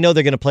 and I know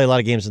they're going to play a lot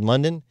of games in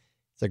London.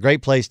 It's a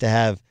great place to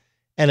have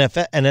an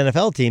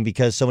NFL team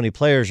because so many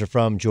players are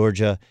from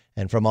Georgia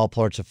and from all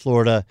parts of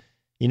Florida.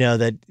 You know,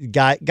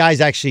 that guys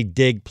actually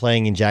dig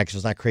playing in Jacksonville.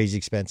 It's not crazy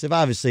expensive.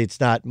 Obviously,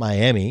 it's not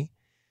Miami.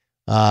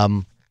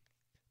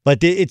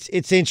 But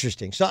it's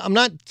interesting. So I'm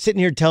not sitting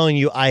here telling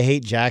you I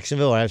hate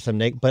Jacksonville or I have some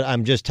but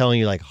I'm just telling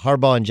you like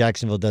Harbaugh in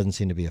Jacksonville doesn't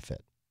seem to be a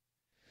fit.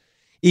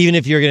 Even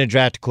if you're going to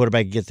draft a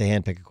quarterback, you get to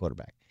handpick a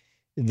quarterback.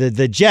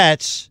 The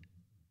Jets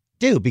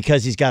do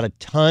because he's got a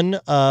ton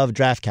of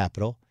draft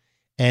capital.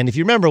 And if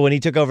you remember when he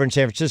took over in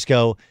San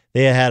Francisco,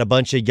 they had a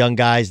bunch of young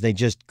guys. And they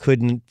just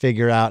couldn't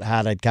figure out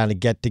how to kind of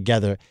get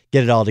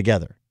it all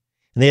together.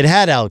 And they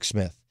had Alex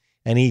Smith,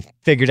 and he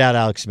figured out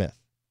Alex Smith.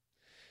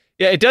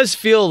 Yeah, it does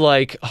feel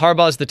like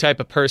Harbaugh's the type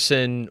of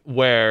person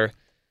where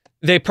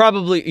they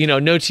probably,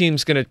 no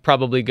team's going to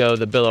probably go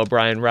the Bill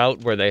O'Brien route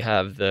where they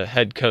have the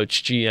head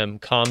coach GM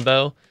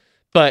combo.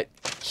 But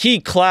he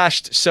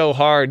clashed so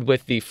hard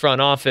with the front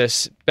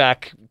office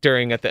back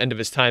at the end of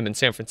his time in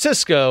San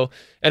Francisco.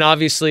 And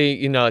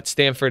obviously, at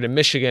Stanford and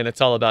Michigan,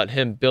 it's all about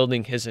him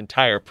building his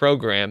entire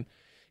program.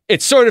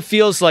 It sort of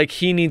feels like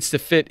he needs to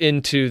fit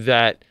into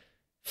that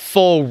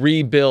full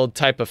rebuild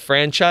type of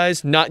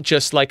franchise, not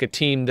just like a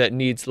team that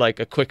needs like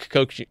a quick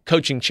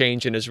coaching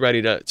change and is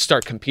ready to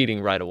start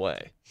competing right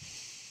away.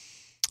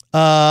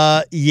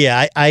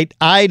 Yeah,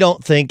 I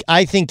don't think,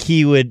 I think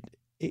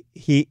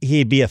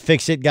he'd be a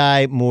fix-it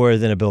guy more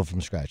than a build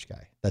from scratch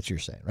guy. That's what you're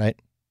saying, right?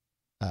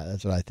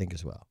 That's what I think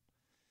as well.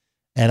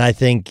 And I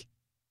think,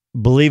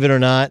 believe it or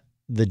not,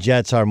 the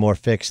Jets are more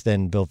fixed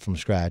than built from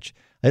scratch.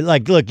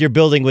 Like, look, you're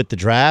building with the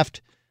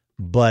draft,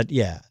 but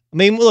yeah. I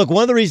mean, look,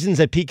 one of the reasons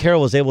that Pete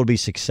Carroll was able to be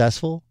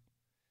successful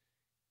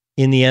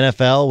in the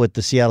NFL with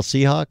the Seattle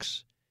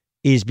Seahawks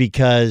is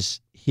because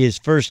his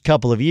first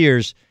couple of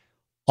years,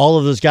 all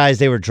of those guys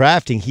they were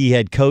drafting, he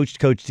had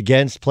coached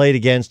against, played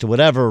against, or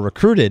whatever,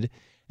 recruited.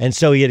 And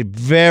so he had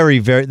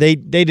they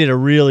did a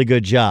really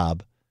good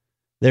job,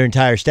 their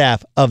entire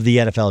staff, of the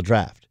NFL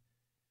draft.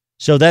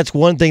 So that's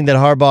one thing that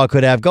Harbaugh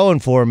could have going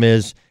for him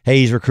is, hey,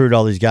 he's recruited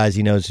all these guys.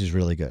 He knows he's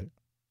really good.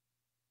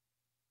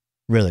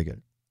 Really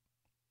good.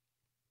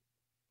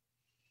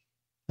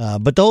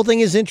 But the whole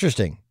thing is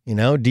interesting.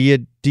 Do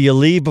you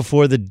leave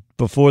before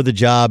the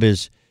job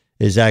is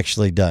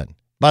actually done?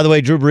 By the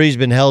way, Drew Brees has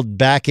been held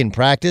back in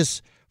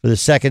practice for the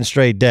second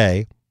straight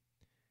day.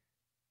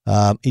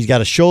 He's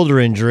got a shoulder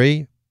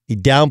injury. He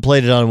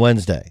downplayed it on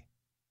Wednesday.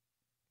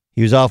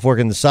 He was off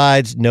working the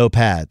sides, no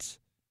pads.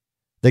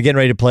 They're getting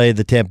ready to play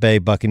the Tampa Bay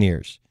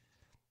Buccaneers.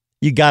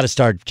 You got to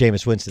start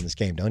Jameis Winston this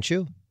game, don't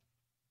you?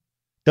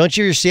 Don't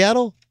you? You're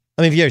Seattle?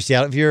 I mean, if you're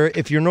Seattle,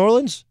 if you're New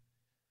Orleans,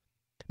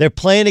 they're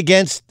playing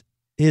against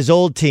his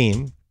old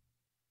team.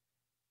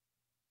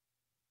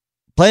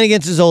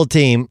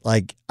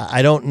 Like,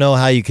 I don't know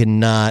how you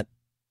cannot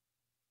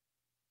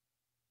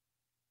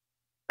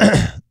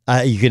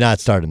you cannot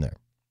start him there.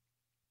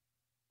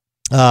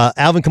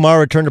 Alvin Kamara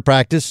returned to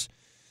practice.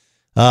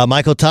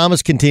 Michael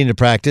Thomas continued to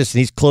practice, and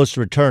he's close to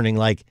returning.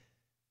 Like,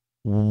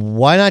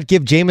 why not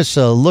give Jameis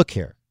a look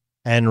here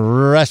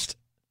and rest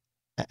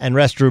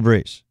Drew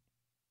Brees?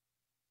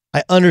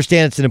 I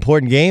understand it's an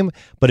important game,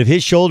 but if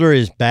his shoulder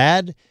is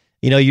bad,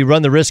 you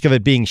run the risk of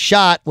it being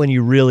shot when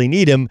you really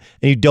need him,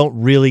 and you don't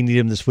really need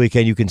him this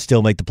weekend. You can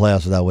still make the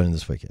playoffs without winning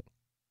this weekend.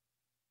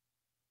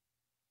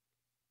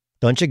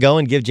 Don't you go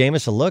and give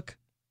Jameis a look?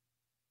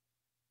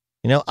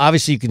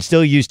 Obviously you can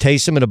still use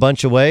Taysom in a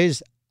bunch of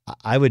ways.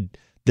 I would.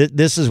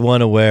 This is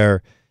one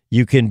where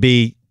you can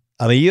be.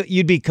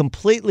 You'd be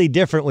completely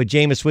different with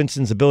Jameis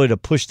Winston's ability to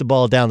push the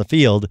ball down the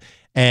field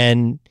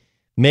and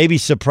maybe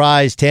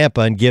surprise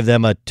Tampa and give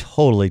them a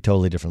totally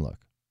different look.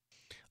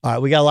 All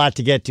right, we got a lot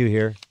to get to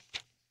here.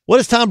 What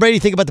does Tom Brady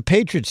think about the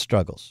Patriots'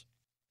 struggles?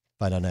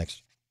 Find out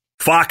next.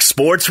 Fox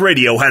Sports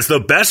Radio has the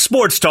best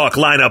sports talk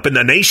lineup in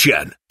the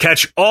nation.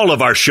 Catch all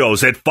of our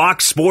shows at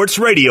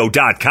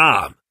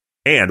foxsportsradio.com.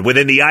 And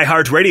within the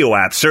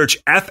iHeartRadio app, search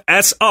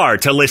FSR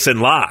to listen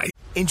live.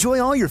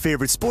 Enjoy all your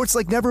favorite sports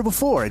like never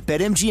before at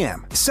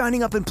BetMGM.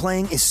 Signing up and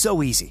playing is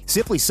so easy.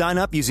 Simply sign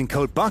up using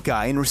code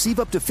Buckeye and receive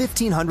up to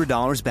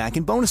 $1,500 back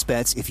in bonus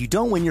bets if you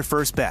don't win your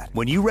first bet.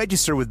 When you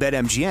register with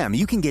BetMGM,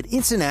 you can get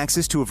instant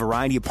access to a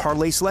variety of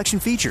parlay selection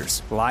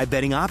features, live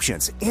betting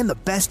options, and the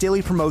best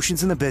daily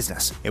promotions in the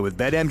business. And with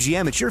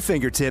BetMGM at your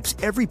fingertips,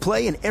 every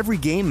play and every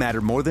game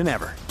matter more than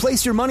ever.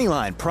 Place your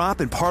moneyline, prop,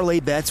 and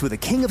parlay bets with the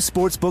king of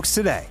sportsbooks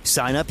today.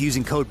 Sign up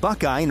using code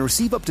Buckeye and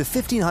receive up to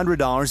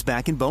 $1,500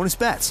 back in bonus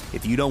bets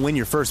if you don't win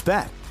your first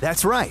bet.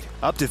 That's right,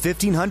 up to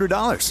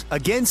 $1,500.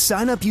 Again,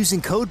 sign up using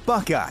code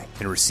Buckeye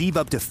and receive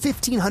up to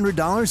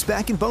 $1,500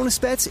 back in bonus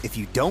bets if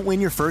you don't win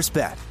your first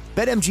bet.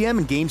 BetMGM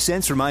and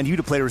GameSense remind you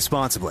to play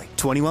responsibly.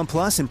 21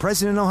 plus and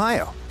present in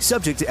Ohio.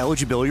 Subject to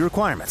eligibility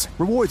requirements.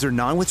 Rewards are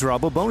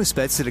non-withdrawable bonus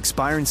bets that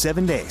expire in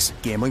 7 days.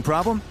 Gambling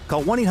problem?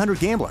 Call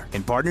 1-800-GAMBLER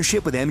in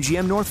partnership with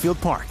MGM Northfield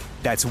Park.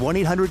 That's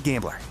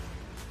 1-800-GAMBLER.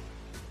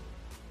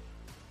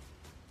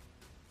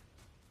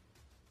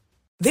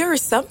 There are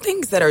some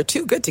things that are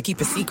too good to keep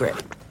a secret.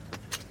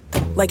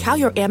 Like how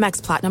your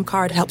Amex Platinum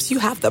card helps you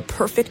have the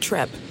perfect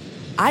trip.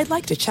 I'd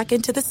like to check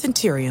into the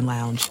Centurion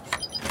Lounge.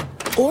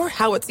 Or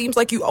how it seems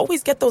like you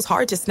always get those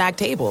hard-to-snag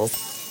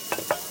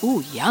tables.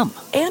 Ooh, yum.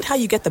 And how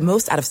you get the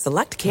most out of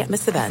select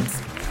can't-miss events.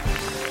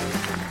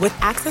 With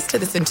access to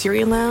the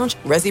Centurion Lounge,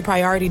 Resi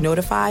Priority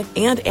Notify,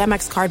 and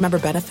Amex card member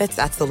benefits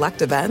at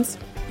select events,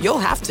 you'll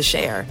have to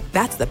share.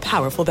 That's the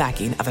powerful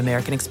backing of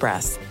American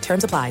Express.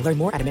 Terms apply. Learn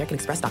more at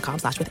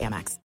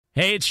americanexpress.com/withAmex.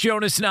 Hey, it's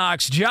Jonas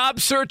Knox. Job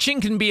searching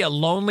can be a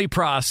lonely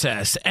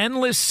process.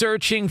 Endless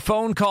searching,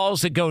 phone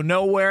calls that go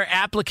nowhere,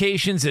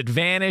 applications that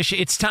vanish.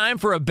 It's time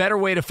for a better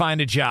way to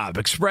find a job.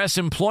 Express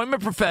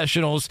Employment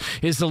Professionals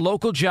is the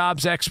local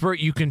jobs expert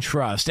you can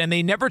trust, and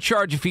they never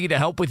charge a fee to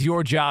help with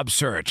your job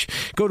search.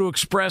 Go to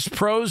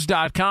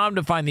expresspros.com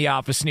to find the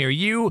office near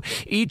you.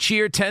 Each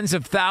year, tens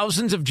of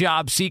thousands of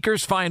job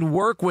seekers find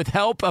work with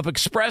help of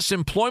Express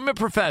Employment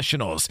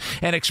Professionals,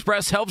 and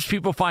Express helps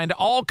people find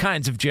all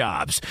kinds of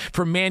jobs,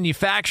 from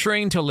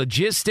manufacturing to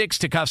logistics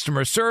to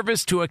customer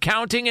service to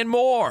accounting and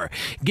more.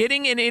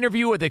 Getting an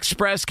interview with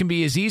Express can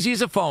be as easy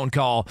as a phone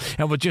call,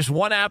 and with just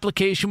one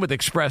application with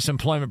Express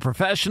Employment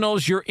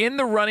Professionals, you're in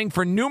the running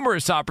for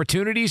numerous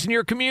opportunities in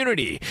your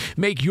community.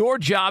 Make your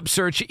job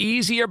search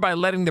easier by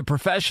letting the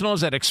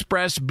professionals at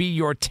Express be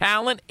your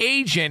talent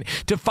agent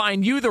to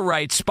find you the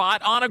right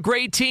spot on a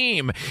great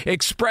team.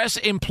 Express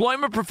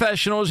Employment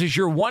Professionals is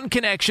your one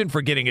connection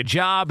for getting a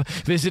job.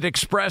 Visit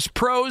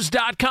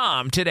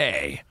expresspros.com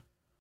today.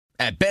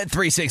 At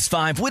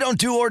Bet365, we don't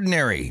do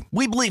ordinary.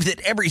 We believe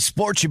that every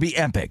sport should be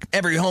epic.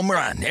 Every home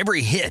run,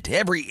 every hit,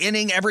 every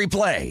inning, every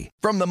play.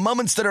 From the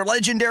moments that are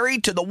legendary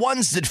to the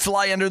ones that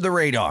fly under the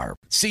radar.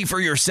 See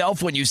for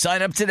yourself when you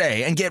sign up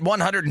today and get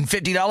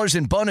 $150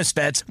 in bonus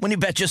bets when you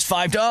bet just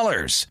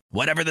 $5.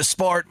 Whatever the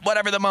sport,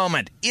 whatever the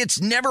moment, it's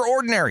never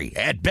ordinary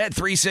at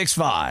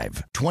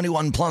Bet365.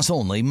 21 plus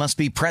only. Must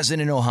be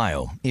present in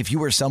Ohio. If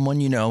you or someone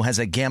you know has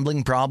a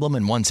gambling problem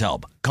and wants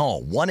help,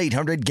 call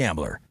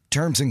 1-800-GAMBLER.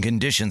 Terms and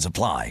conditions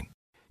apply.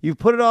 You've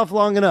put it off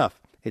long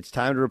enough. It's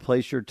time to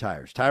replace your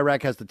tires. Tire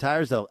Rack has the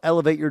tires that'll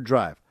elevate your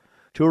drive.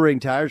 Touring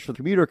tires for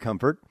commuter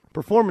comfort,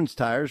 performance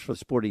tires for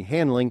sporty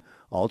handling,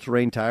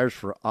 all-terrain tires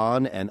for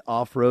on- and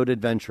off-road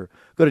adventure.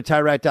 Go to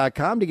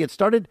TireRack.com to get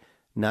started.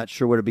 Not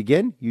sure where to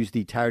begin? Use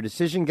the Tire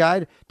Decision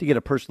Guide to get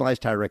a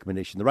personalized tire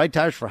recommendation. The right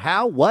tires for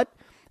how, what,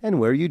 and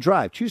where you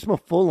drive. Choose from a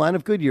full line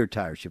of Goodyear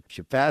tires.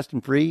 Ship fast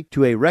and free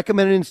to a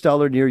recommended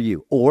installer near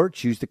you. Or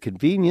choose the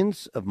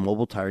convenience of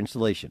mobile tire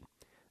installation.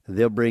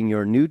 They'll bring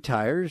your new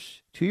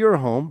tires to your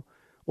home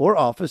or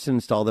office and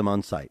install them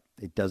on site.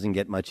 It doesn't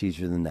get much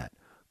easier than that.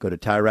 Go to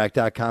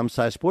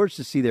TireRack.com/sports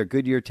to see their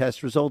Goodyear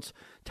test results,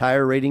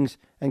 tire ratings,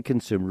 and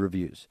consumer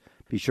reviews.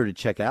 Be sure to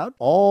check out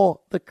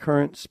all the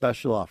current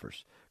special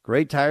offers.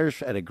 Great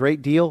tires at a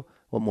great deal.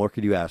 What more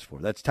could you ask for?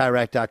 That's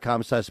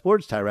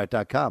TireRack.com/sports,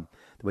 TireRack.com.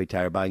 The way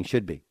tire buying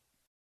should be.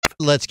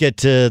 Let's get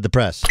to the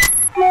press.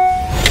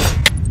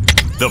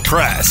 The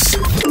press.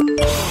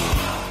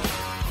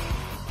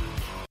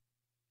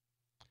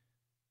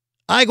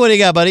 Ike, what do you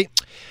got, buddy?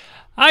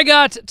 I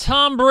got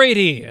Tom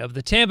Brady of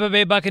the Tampa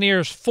Bay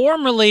Buccaneers,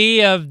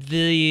 formerly of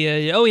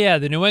the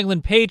New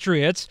England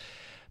Patriots.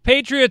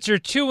 Patriots are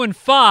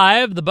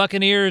 2-5. The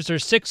Buccaneers are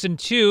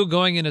 6-2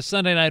 going into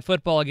Sunday Night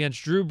Football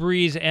against Drew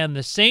Brees and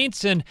the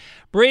Saints. And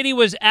Brady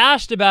was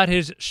asked about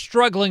his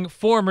struggling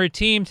former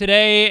team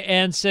today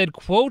and said,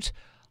 quote,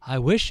 I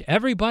wish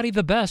everybody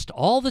the best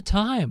all the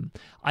time.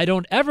 I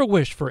don't ever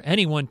wish for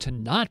anyone to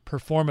not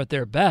perform at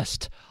their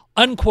best.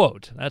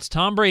 Unquote. That's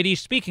Tom Brady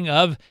speaking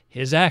of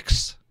his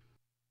ex.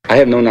 I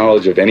have no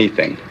knowledge of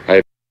anything.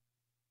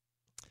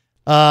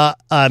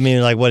 I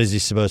mean, like, what is he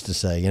supposed to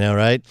say? You know,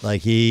 right?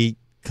 Like, he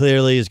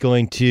clearly is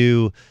going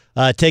to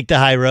take the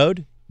high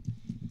road.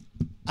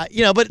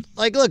 But,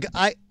 like, look,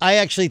 I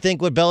actually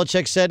think what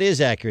Belichick said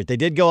is accurate. They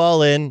did go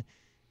all in.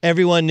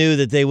 Everyone knew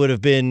that they would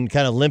have been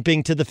kind of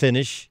limping to the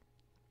finish.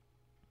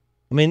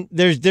 I mean,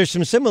 there's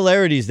some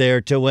similarities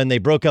there to when they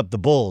broke up the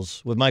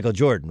Bulls with Michael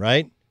Jordan,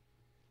 right?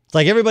 It's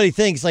like everybody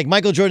thinks, like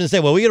Michael Jordan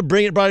said, well, we got to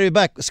bring it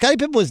back. Scottie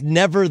Pippen was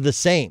never the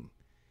same.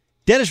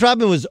 Dennis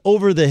Rodman was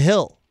over the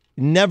hill,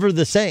 never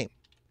the same.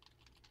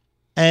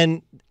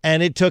 And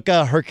it took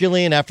a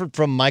Herculean effort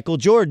from Michael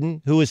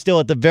Jordan, who was still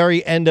at the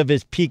very end of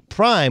his peak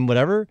prime,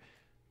 whatever,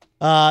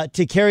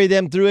 to carry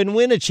them through and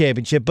win a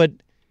championship. But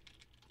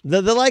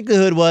the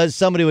likelihood was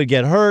somebody would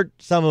get hurt,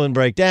 someone would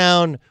break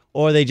down,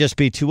 or they'd just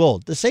be too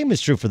old. The same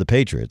is true for the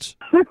Patriots.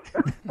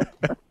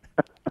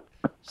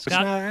 It's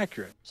not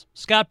accurate.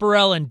 Scott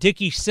Burrell and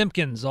Dickie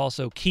Simpkins,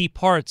 also key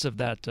parts of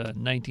that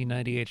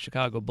 1998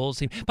 Chicago Bulls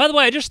team. By the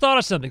way, I just thought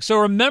of something. So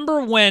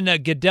remember when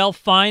Goodell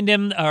fined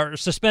him or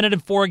suspended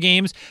him 4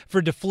 games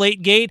for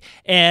Deflategate,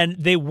 and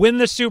they win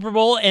the Super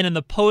Bowl, and in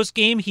the post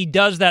game he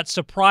does that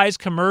surprise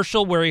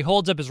commercial where he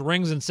holds up his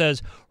rings and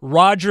says,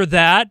 "Roger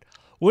that."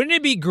 Wouldn't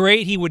it be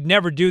great? He would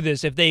never do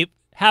this if they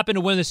happen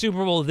to win the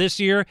Super Bowl this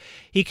year.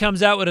 He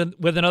comes out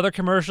with another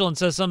commercial and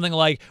says something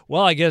like,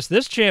 well, I guess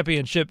this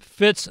championship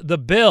fits the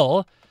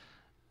bill.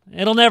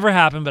 It'll never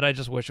happen, but I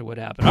just wish it would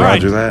happen. All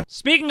right. That.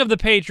 Speaking of the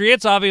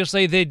Patriots,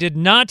 obviously they did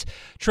not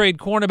trade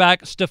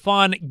cornerback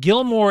Stephon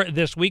Gilmore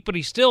this week, but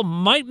he still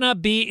might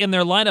not be in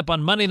their lineup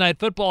on Monday Night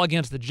Football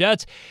against the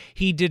Jets.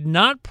 He did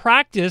not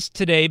practice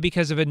today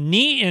because of a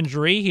knee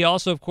injury. He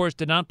also, of course,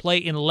 did not play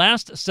in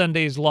last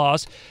Sunday's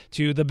loss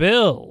to the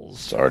Bills.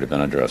 It's already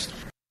been addressed.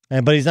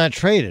 But he's not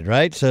traded,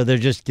 right? So they're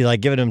just like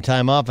giving him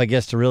time off, I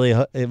guess, to really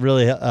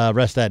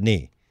rest that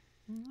knee.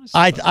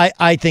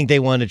 I think they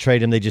wanted to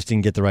trade him. They just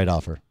didn't get the right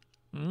offer.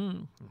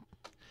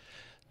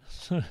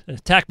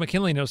 Tack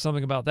McKinley knows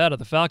something about that of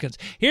the Falcons.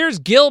 Here's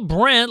Gil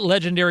Brandt,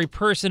 legendary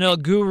personnel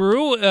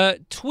guru,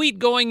 tweet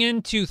going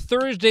into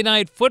Thursday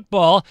Night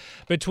Football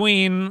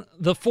between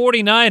the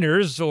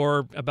 49ers,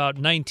 or about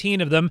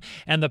 19 of them,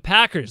 and the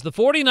Packers. The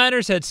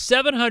 49ers had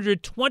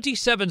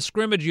 727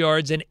 scrimmage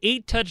yards and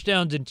 8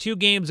 touchdowns in 2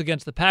 games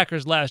against the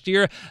Packers last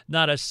year.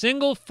 Not a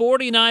single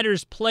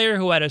 49ers player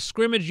who had a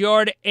scrimmage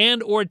yard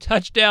and or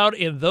touchdown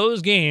in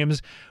those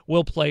games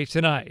will play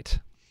tonight.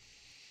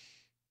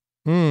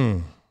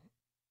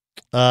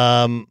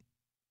 I mean,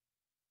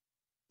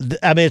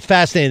 it's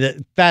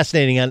fascinating.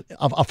 Fascinating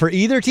for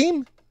either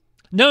team.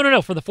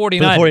 No, for the 49ers. For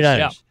the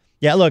 49ers.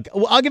 Yeah, look,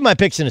 I'll give my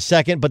picks in a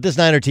second, but this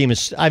Niner team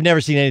I've never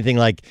seen anything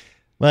like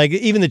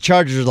even the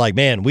Chargers are like,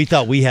 man, we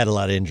thought we had a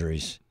lot of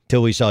injuries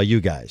till we saw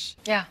you guys.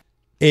 Yeah.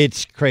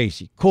 It's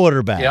crazy.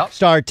 Quarterback,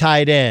 star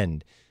tight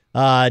end.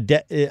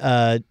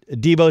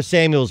 Deebo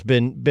Samuel's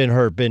been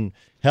hurt, been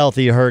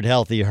healthy,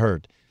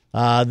 hurt.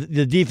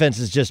 The defense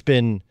has just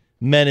been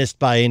menaced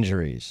by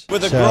injuries.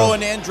 With a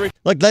growing injury.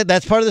 Look,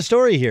 that's part of the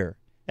story here.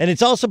 And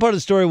it's also part of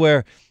the story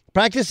where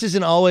practice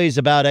isn't always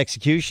about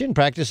execution.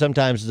 Practice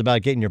sometimes is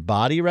about getting your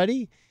body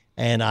ready.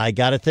 And I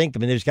got to think,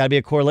 there's got to be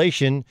a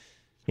correlation.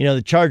 You know,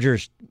 the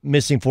Chargers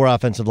missing 4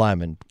 offensive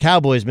linemen.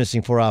 Cowboys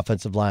missing 4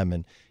 offensive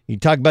linemen. You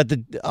talk about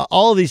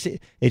all of these.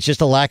 It's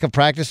just a lack of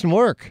practice and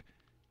work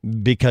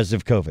because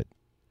of COVID.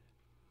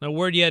 No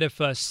word yet if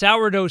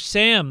Sourdough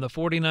Sam, the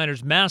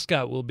 49ers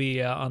mascot, will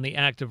be on the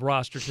active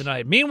roster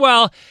tonight.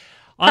 Meanwhile,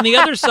 on the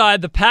other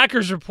side, the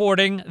Packers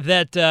reporting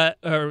that,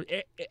 or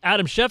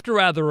Adam Schefter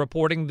rather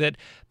reporting that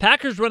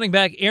Packers running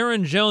back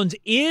Aaron Jones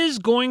is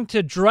going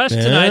to dress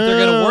tonight.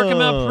 They're going to work him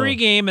out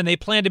pregame, and they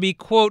plan to be,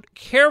 quote,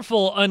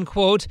 careful,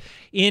 unquote,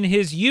 in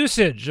his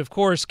usage. Of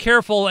course,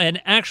 careful and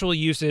actual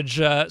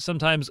usage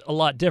sometimes a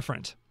lot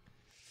different.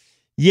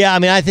 Yeah,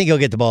 I think he'll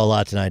get the ball a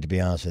lot tonight, to be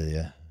honest with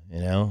you.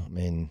 You know,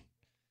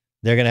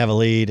 they're going to have a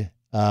lead.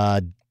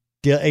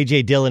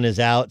 A.J. Dillon is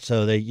out,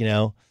 so they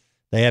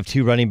have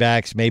 2 running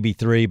backs, maybe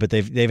 3, but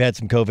they've had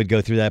some COVID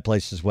go through that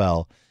place as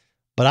well.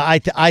 But I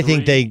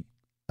think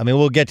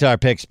we'll get to our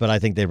picks, but I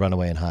think they run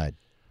away and hide.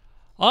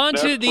 On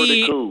to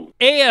the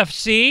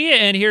AFC,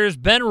 and here's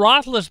Ben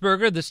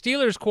Roethlisberger, the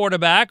Steelers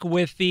quarterback,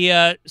 with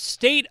the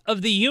State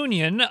of the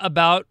Union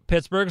about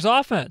Pittsburgh's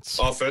offense.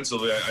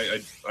 Offensively,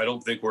 I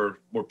don't think we're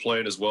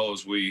playing as well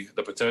as the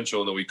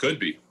potential that we could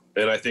be.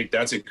 And I think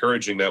that's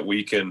encouraging that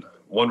we can,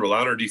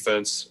 rely on our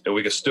defense and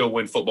we can still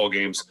win football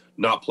games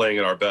not playing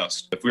at our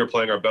best. If we were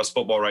playing our best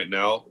football right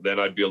now, then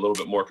I'd be a little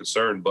bit more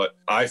concerned. But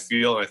I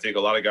feel, and I think a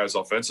lot of guys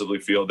offensively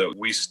feel, that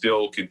we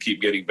still can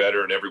keep getting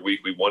better, and every week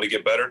we want to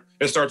get better.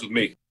 It starts with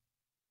me.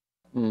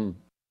 You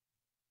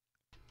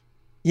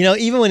know,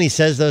 even when he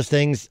says those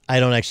things, I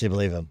don't actually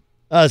believe him.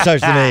 It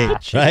starts to me,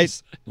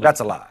 right? That's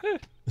a lie.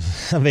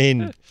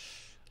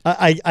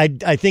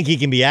 I think he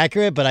can be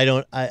accurate, but I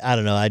don't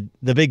know.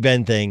 The Big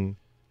Ben thing,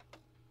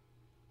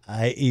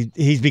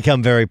 He's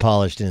become very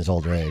polished in his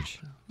older age.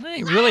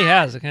 He really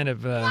has a kind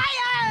of.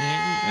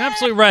 You're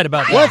absolutely right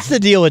about that. What's the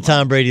deal with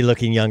Tom Brady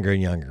looking younger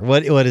and younger?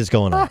 What is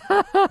going on?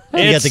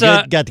 You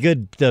got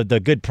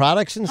the good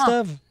products and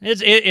stuff.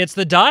 It's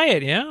the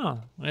diet, yeah.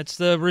 It's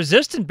the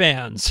resistant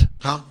bands.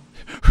 Huh?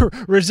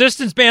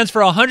 Resistance bands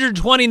for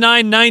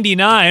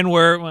 $129.99,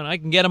 where when I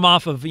can get them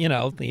off of the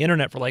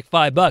internet for like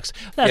 $5.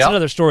 That's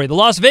another story. The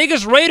Las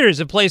Vegas Raiders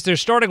have placed their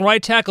starting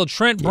right tackle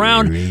Trent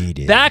Brown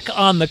back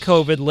on the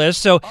COVID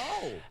list. So.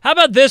 How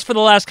about this for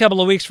the last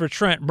couple of weeks for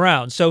Trent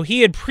Brown? So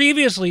he had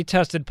previously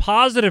tested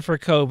positive for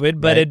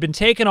COVID, but had been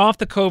taken off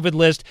the COVID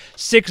list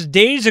 6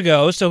 days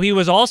ago, so he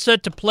was all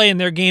set to play in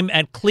their game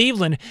at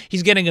Cleveland.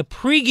 He's getting a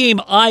pregame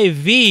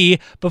IV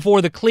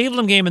before the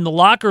Cleveland game in the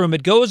locker room.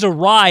 It goes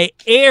awry.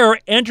 Air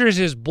enters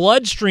his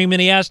bloodstream, and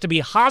he has to be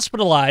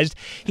hospitalized.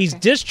 He's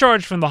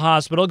discharged from the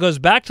hospital, goes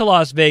back to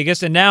Las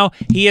Vegas, and now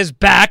he is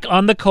back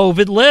on the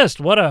COVID list.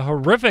 What a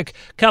horrific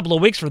couple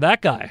of weeks for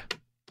that guy.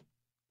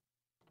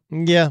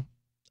 Yeah.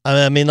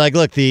 I mean,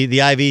 look, the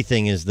IV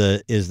thing is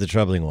the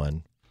troubling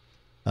one.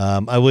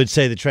 I would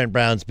say that Trent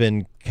Brown's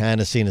been kind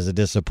of seen as a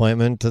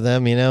disappointment to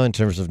them, in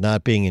terms of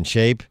not being in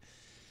shape.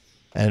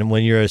 And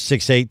when you're a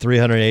 6'8",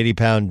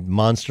 380-pound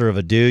monster of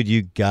a dude,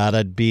 you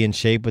gotta be in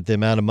shape with the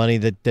amount of money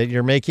that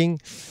you're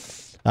making.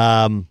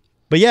 But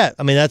yeah,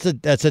 I mean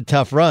that's a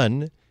tough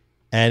run,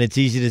 and it's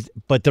easy to.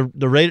 But the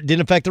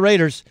didn't affect the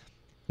Raiders.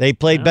 They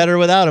played better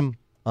without him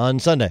on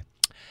Sunday.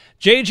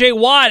 J.J.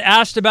 Watt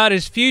asked about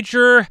his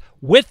future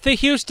with the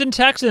Houston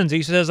Texans.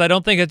 He says, I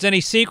don't think it's any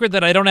secret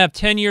that I don't have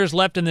 10 years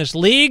left in this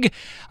league.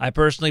 I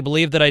personally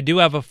believe that I do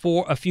have a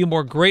few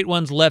more great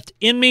ones left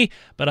in me,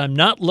 but I'm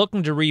not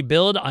looking to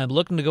rebuild. I'm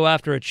looking to go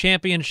after a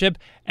championship,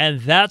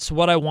 and that's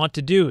what I want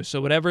to do. So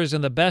whatever is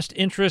in the best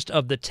interest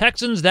of the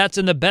Texans, that's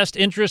in the best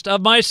interest of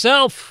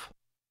myself.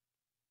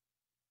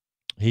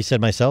 He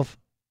said myself?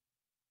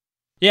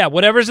 Yeah,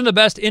 whatever's in the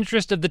best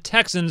interest of the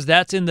Texans,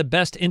 that's in the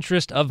best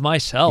interest of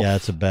myself. Yeah,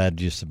 that's a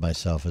bad use of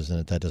myself, isn't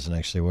it? That doesn't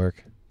actually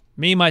work.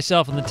 Me,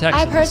 myself, and the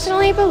Texans. I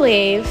personally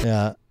believe.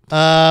 Yeah.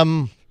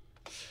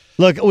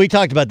 Look, we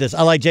talked about this.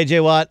 I like J.J.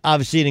 Watt,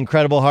 obviously an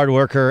incredible hard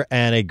worker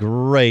and a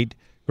great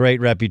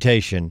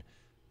reputation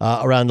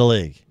around the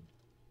league.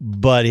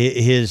 But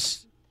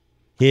his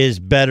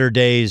better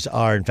days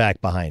are, in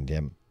fact, behind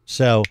him.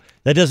 So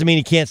that doesn't mean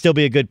he can't still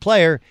be a good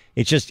player.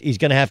 It's just it's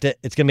going to have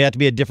to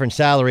be a different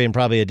salary and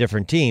probably a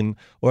different team,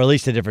 or at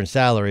least a different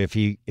salary if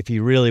he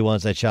really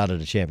wants that shot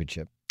at a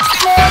championship.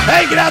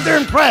 Hey, get out there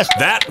and press.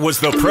 That was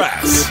the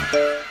press.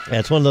 Yeah,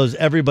 it's one of those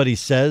everybody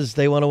says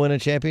they want to win a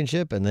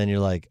championship, and then you're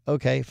like,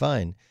 okay,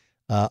 fine.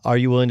 Are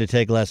you willing to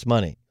take less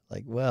money?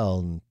 Like,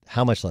 well,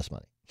 how much less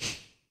money?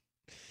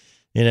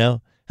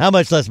 How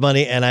much less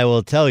money? And I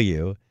will tell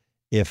you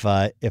if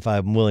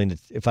I'm willing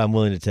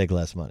to take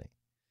less money.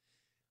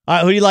 All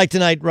right, who do you like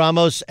tonight,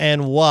 Ramos,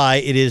 and why?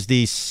 It is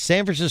the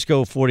San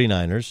Francisco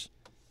 49ers.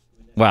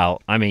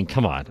 Well, I mean,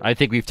 come on. I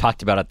think we've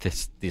talked about it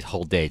this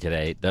whole day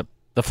today. The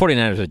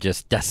 49ers are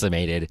just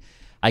decimated.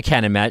 I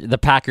can't imagine. The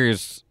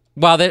Packers,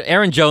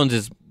 Aaron Jones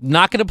is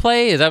not going to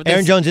play. Is that what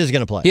Aaron Jones is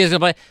going to play. He is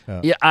going to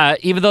play? Yeah.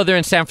 Even though they're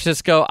in San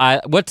Francisco,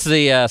 what's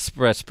the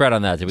spread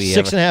on that?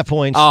 6.5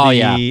 points. Oh,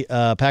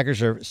 the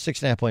Packers are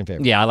 6.5 point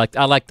favorite. Yeah,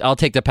 I'll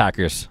take the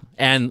Packers.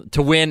 And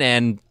to win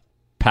and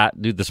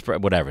do the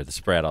spread, whatever, the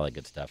spread, all that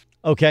good stuff.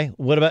 Okay.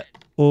 What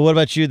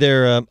about you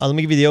there? Let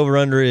me give you the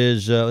over-under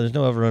is, there's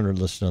no over-under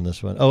listed on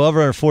this one. Oh,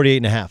 over-under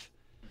 48.5.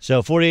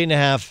 So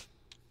 48.5,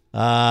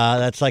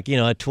 that's like, a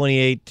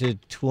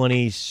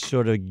 28-20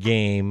 sort of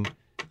game.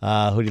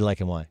 Who do you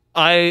like and why?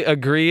 I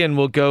agree, and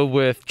we'll go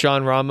with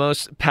John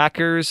Ramos.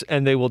 Packers,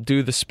 and they will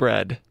do the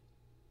spread.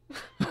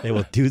 They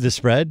will do the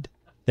spread?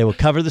 They will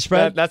cover the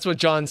spread? That's what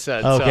John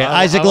said. Okay. So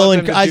Isaac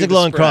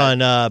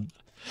Lowenkron,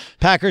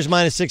 Packers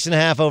minus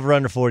 6.5, over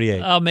under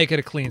 48. I'll make it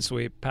a clean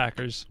sweep.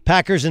 Packers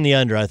in the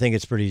under. I think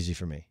it's pretty easy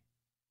for me.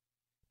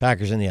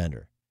 Packers in the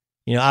under.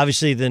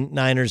 Obviously the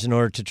Niners, in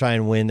order to try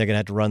and win, they're going to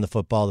have to run the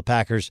football. The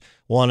Packers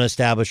want to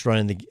establish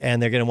running and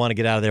they're going to want to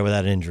get out of there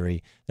without an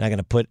injury. They're not going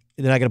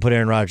to put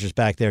Aaron Rodgers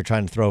back there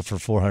trying to throw for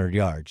 400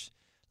 yards.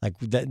 Like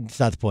that's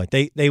not the point.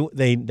 They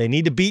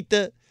need to beat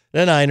the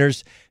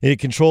Niners. They need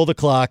to control the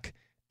clock,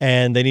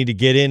 and they need to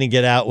get in and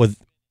get out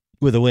with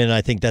a win. And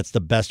I think that's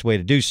the best way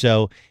to do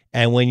so.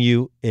 And when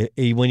you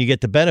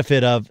get the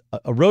benefit of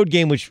a road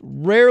game, which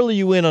rarely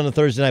you win on a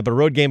Thursday night, but a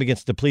road game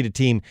against a depleted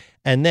team,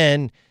 and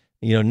then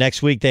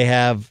next week they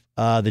have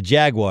the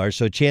Jaguars,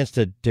 so a chance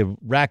to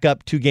rack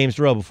up 2 games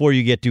in a row before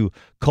you get to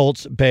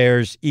Colts,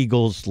 Bears,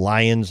 Eagles,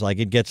 Lions. Like,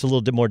 it gets a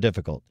little bit more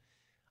difficult.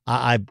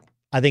 I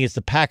think it's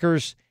the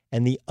Packers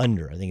and the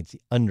under. I think it's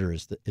the under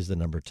is the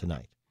number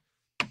tonight.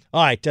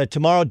 All right,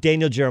 tomorrow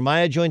Daniel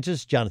Jeremiah joins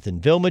us.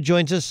 Jonathan Vilma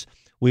joins us.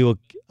 We will.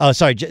 Oh,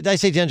 sorry. Did I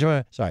say Daniel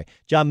Jeremiah? Sorry,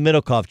 John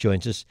Middlecoff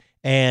joins us,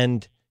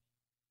 and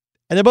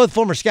they're both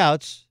former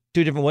scouts.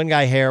 2 different. One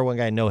guy hair, one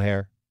guy no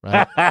hair.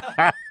 Right?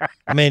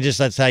 I mean, just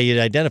that's how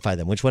you identify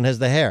them. Which one has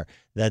the hair?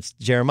 That's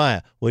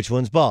Jeremiah. Which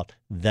one's bald?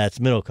 That's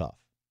Middlecoff.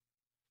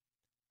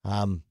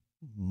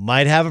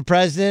 Might have a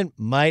president,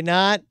 might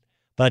not,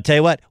 But I tell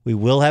you what, we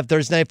will have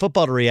Thursday Night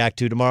Football to react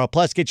to tomorrow.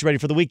 Plus, get you ready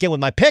for the weekend with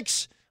my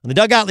picks on the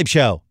Doug Gottlieb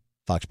Show,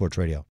 Fox Sports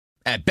Radio.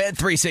 At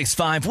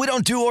Bet365, we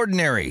don't do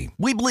ordinary.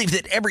 We believe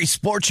that every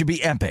sport should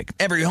be epic.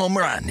 Every home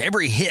run,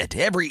 every hit,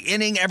 every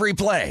inning, every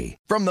play.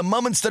 From the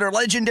moments that are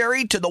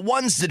legendary to the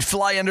ones that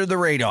fly under the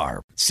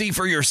radar. See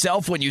for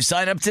yourself when you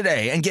sign up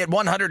today and get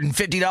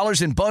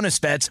 $150 in bonus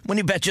bets when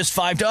you bet just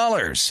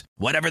 $5.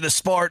 Whatever the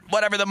sport,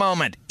 whatever the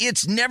moment,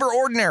 it's never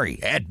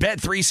ordinary at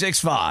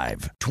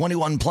Bet365.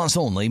 21 plus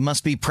only.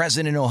 Must be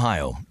present in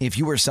Ohio. If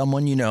you or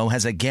someone you know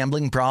has a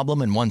gambling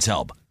problem and wants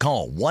help,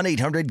 call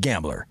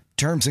 1-800-GAMBLER.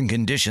 Terms and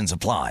conditions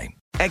apply.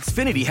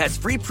 Xfinity has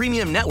free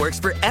premium networks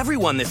for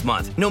everyone this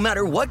month, no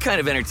matter what kind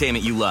of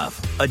entertainment you love.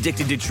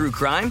 Addicted to true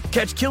crime?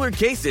 Catch killer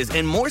cases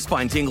and more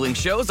spine-tingling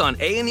shows on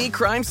A&E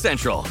Crime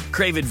Central.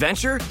 Crave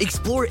adventure?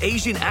 Explore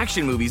Asian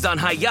action movies on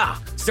Hi-Ya.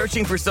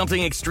 Searching for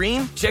something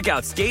extreme? Check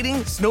out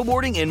skating,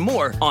 snowboarding, and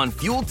more on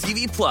Fuel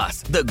TV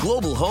Plus, the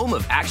global home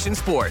of action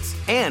sports.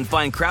 And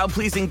find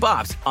crowd-pleasing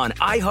bops on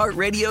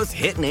iHeartRadio's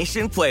Hit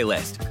Nation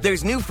playlist.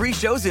 There's new free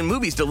shows and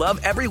movies to love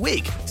every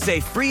week. Say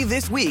free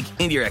this week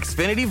in your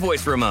Xfinity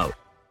voice remote.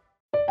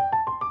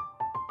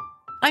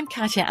 I'm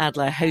Katya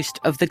Adler, host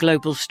of The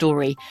Global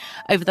Story.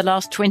 Over the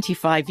last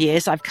 25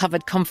 years, I've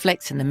covered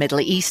conflicts in the Middle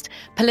East,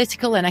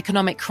 political and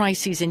economic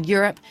crises in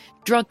Europe,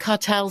 drug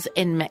cartels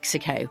in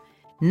Mexico.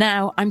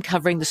 Now I'm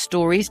covering the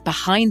stories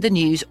behind the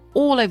news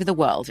all over the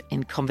world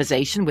in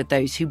conversation with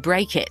those who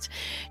break it.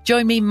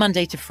 Join me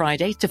Monday to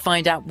Friday to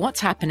find out what's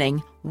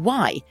happening,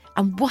 why,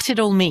 and what it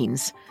all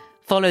means.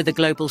 Follow The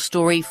Global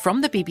Story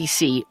from the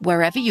BBC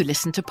wherever you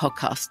listen to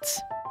podcasts.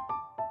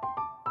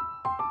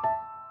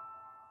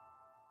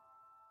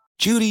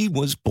 Judy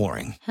was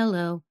boring.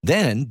 Hello.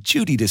 Then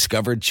Judy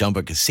discovered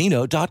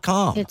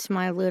ChumbaCasino.com. It's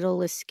my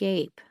little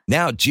escape.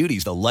 Now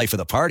Judy's the life of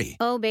the party.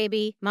 Oh,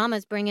 baby,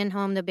 mama's bringing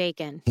home the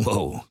bacon.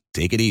 Whoa,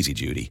 take it easy,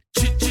 Judy.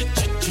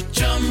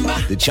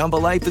 The Chumba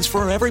life is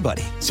for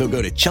everybody. So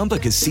go to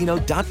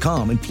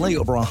ChumbaCasino.com and play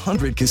over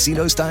 100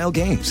 casino-style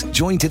games.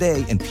 Join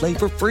today and play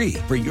for free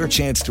for your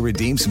chance to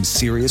redeem some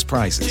serious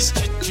prizes.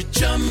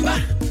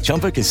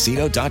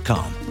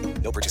 ChumbaCasino.com.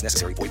 No purchase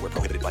necessary. Void where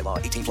prohibited by law.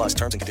 18 plus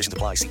terms and conditions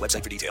apply. See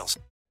website for details.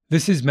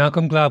 This is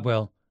Malcolm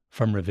Gladwell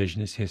from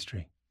Revisionist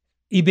History.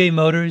 eBay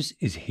Motors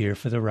is here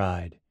for the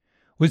ride.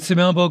 With some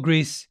elbow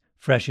grease,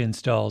 fresh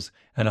installs,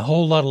 and a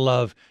whole lot of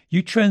love,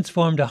 you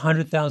transformed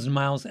 100,000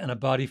 miles and a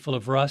body full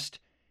of rust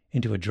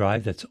into a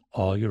drive that's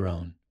all your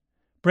own.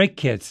 Brake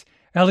kits,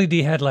 LED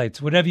headlights,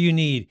 whatever you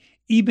need,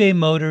 eBay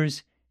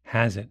Motors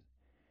has it.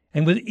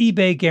 And with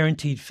eBay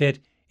Guaranteed Fit,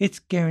 it's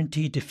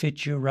guaranteed to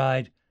fit your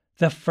ride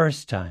the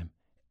first time,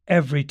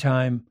 every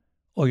time,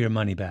 or your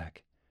money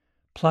back.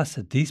 Plus,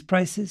 at these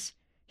prices,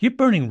 you're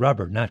burning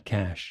rubber, not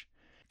cash.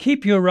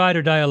 Keep your ride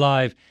or die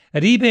alive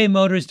at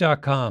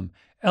ebaymotors.com.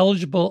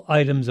 Eligible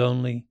items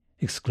only.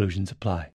 Exclusions apply.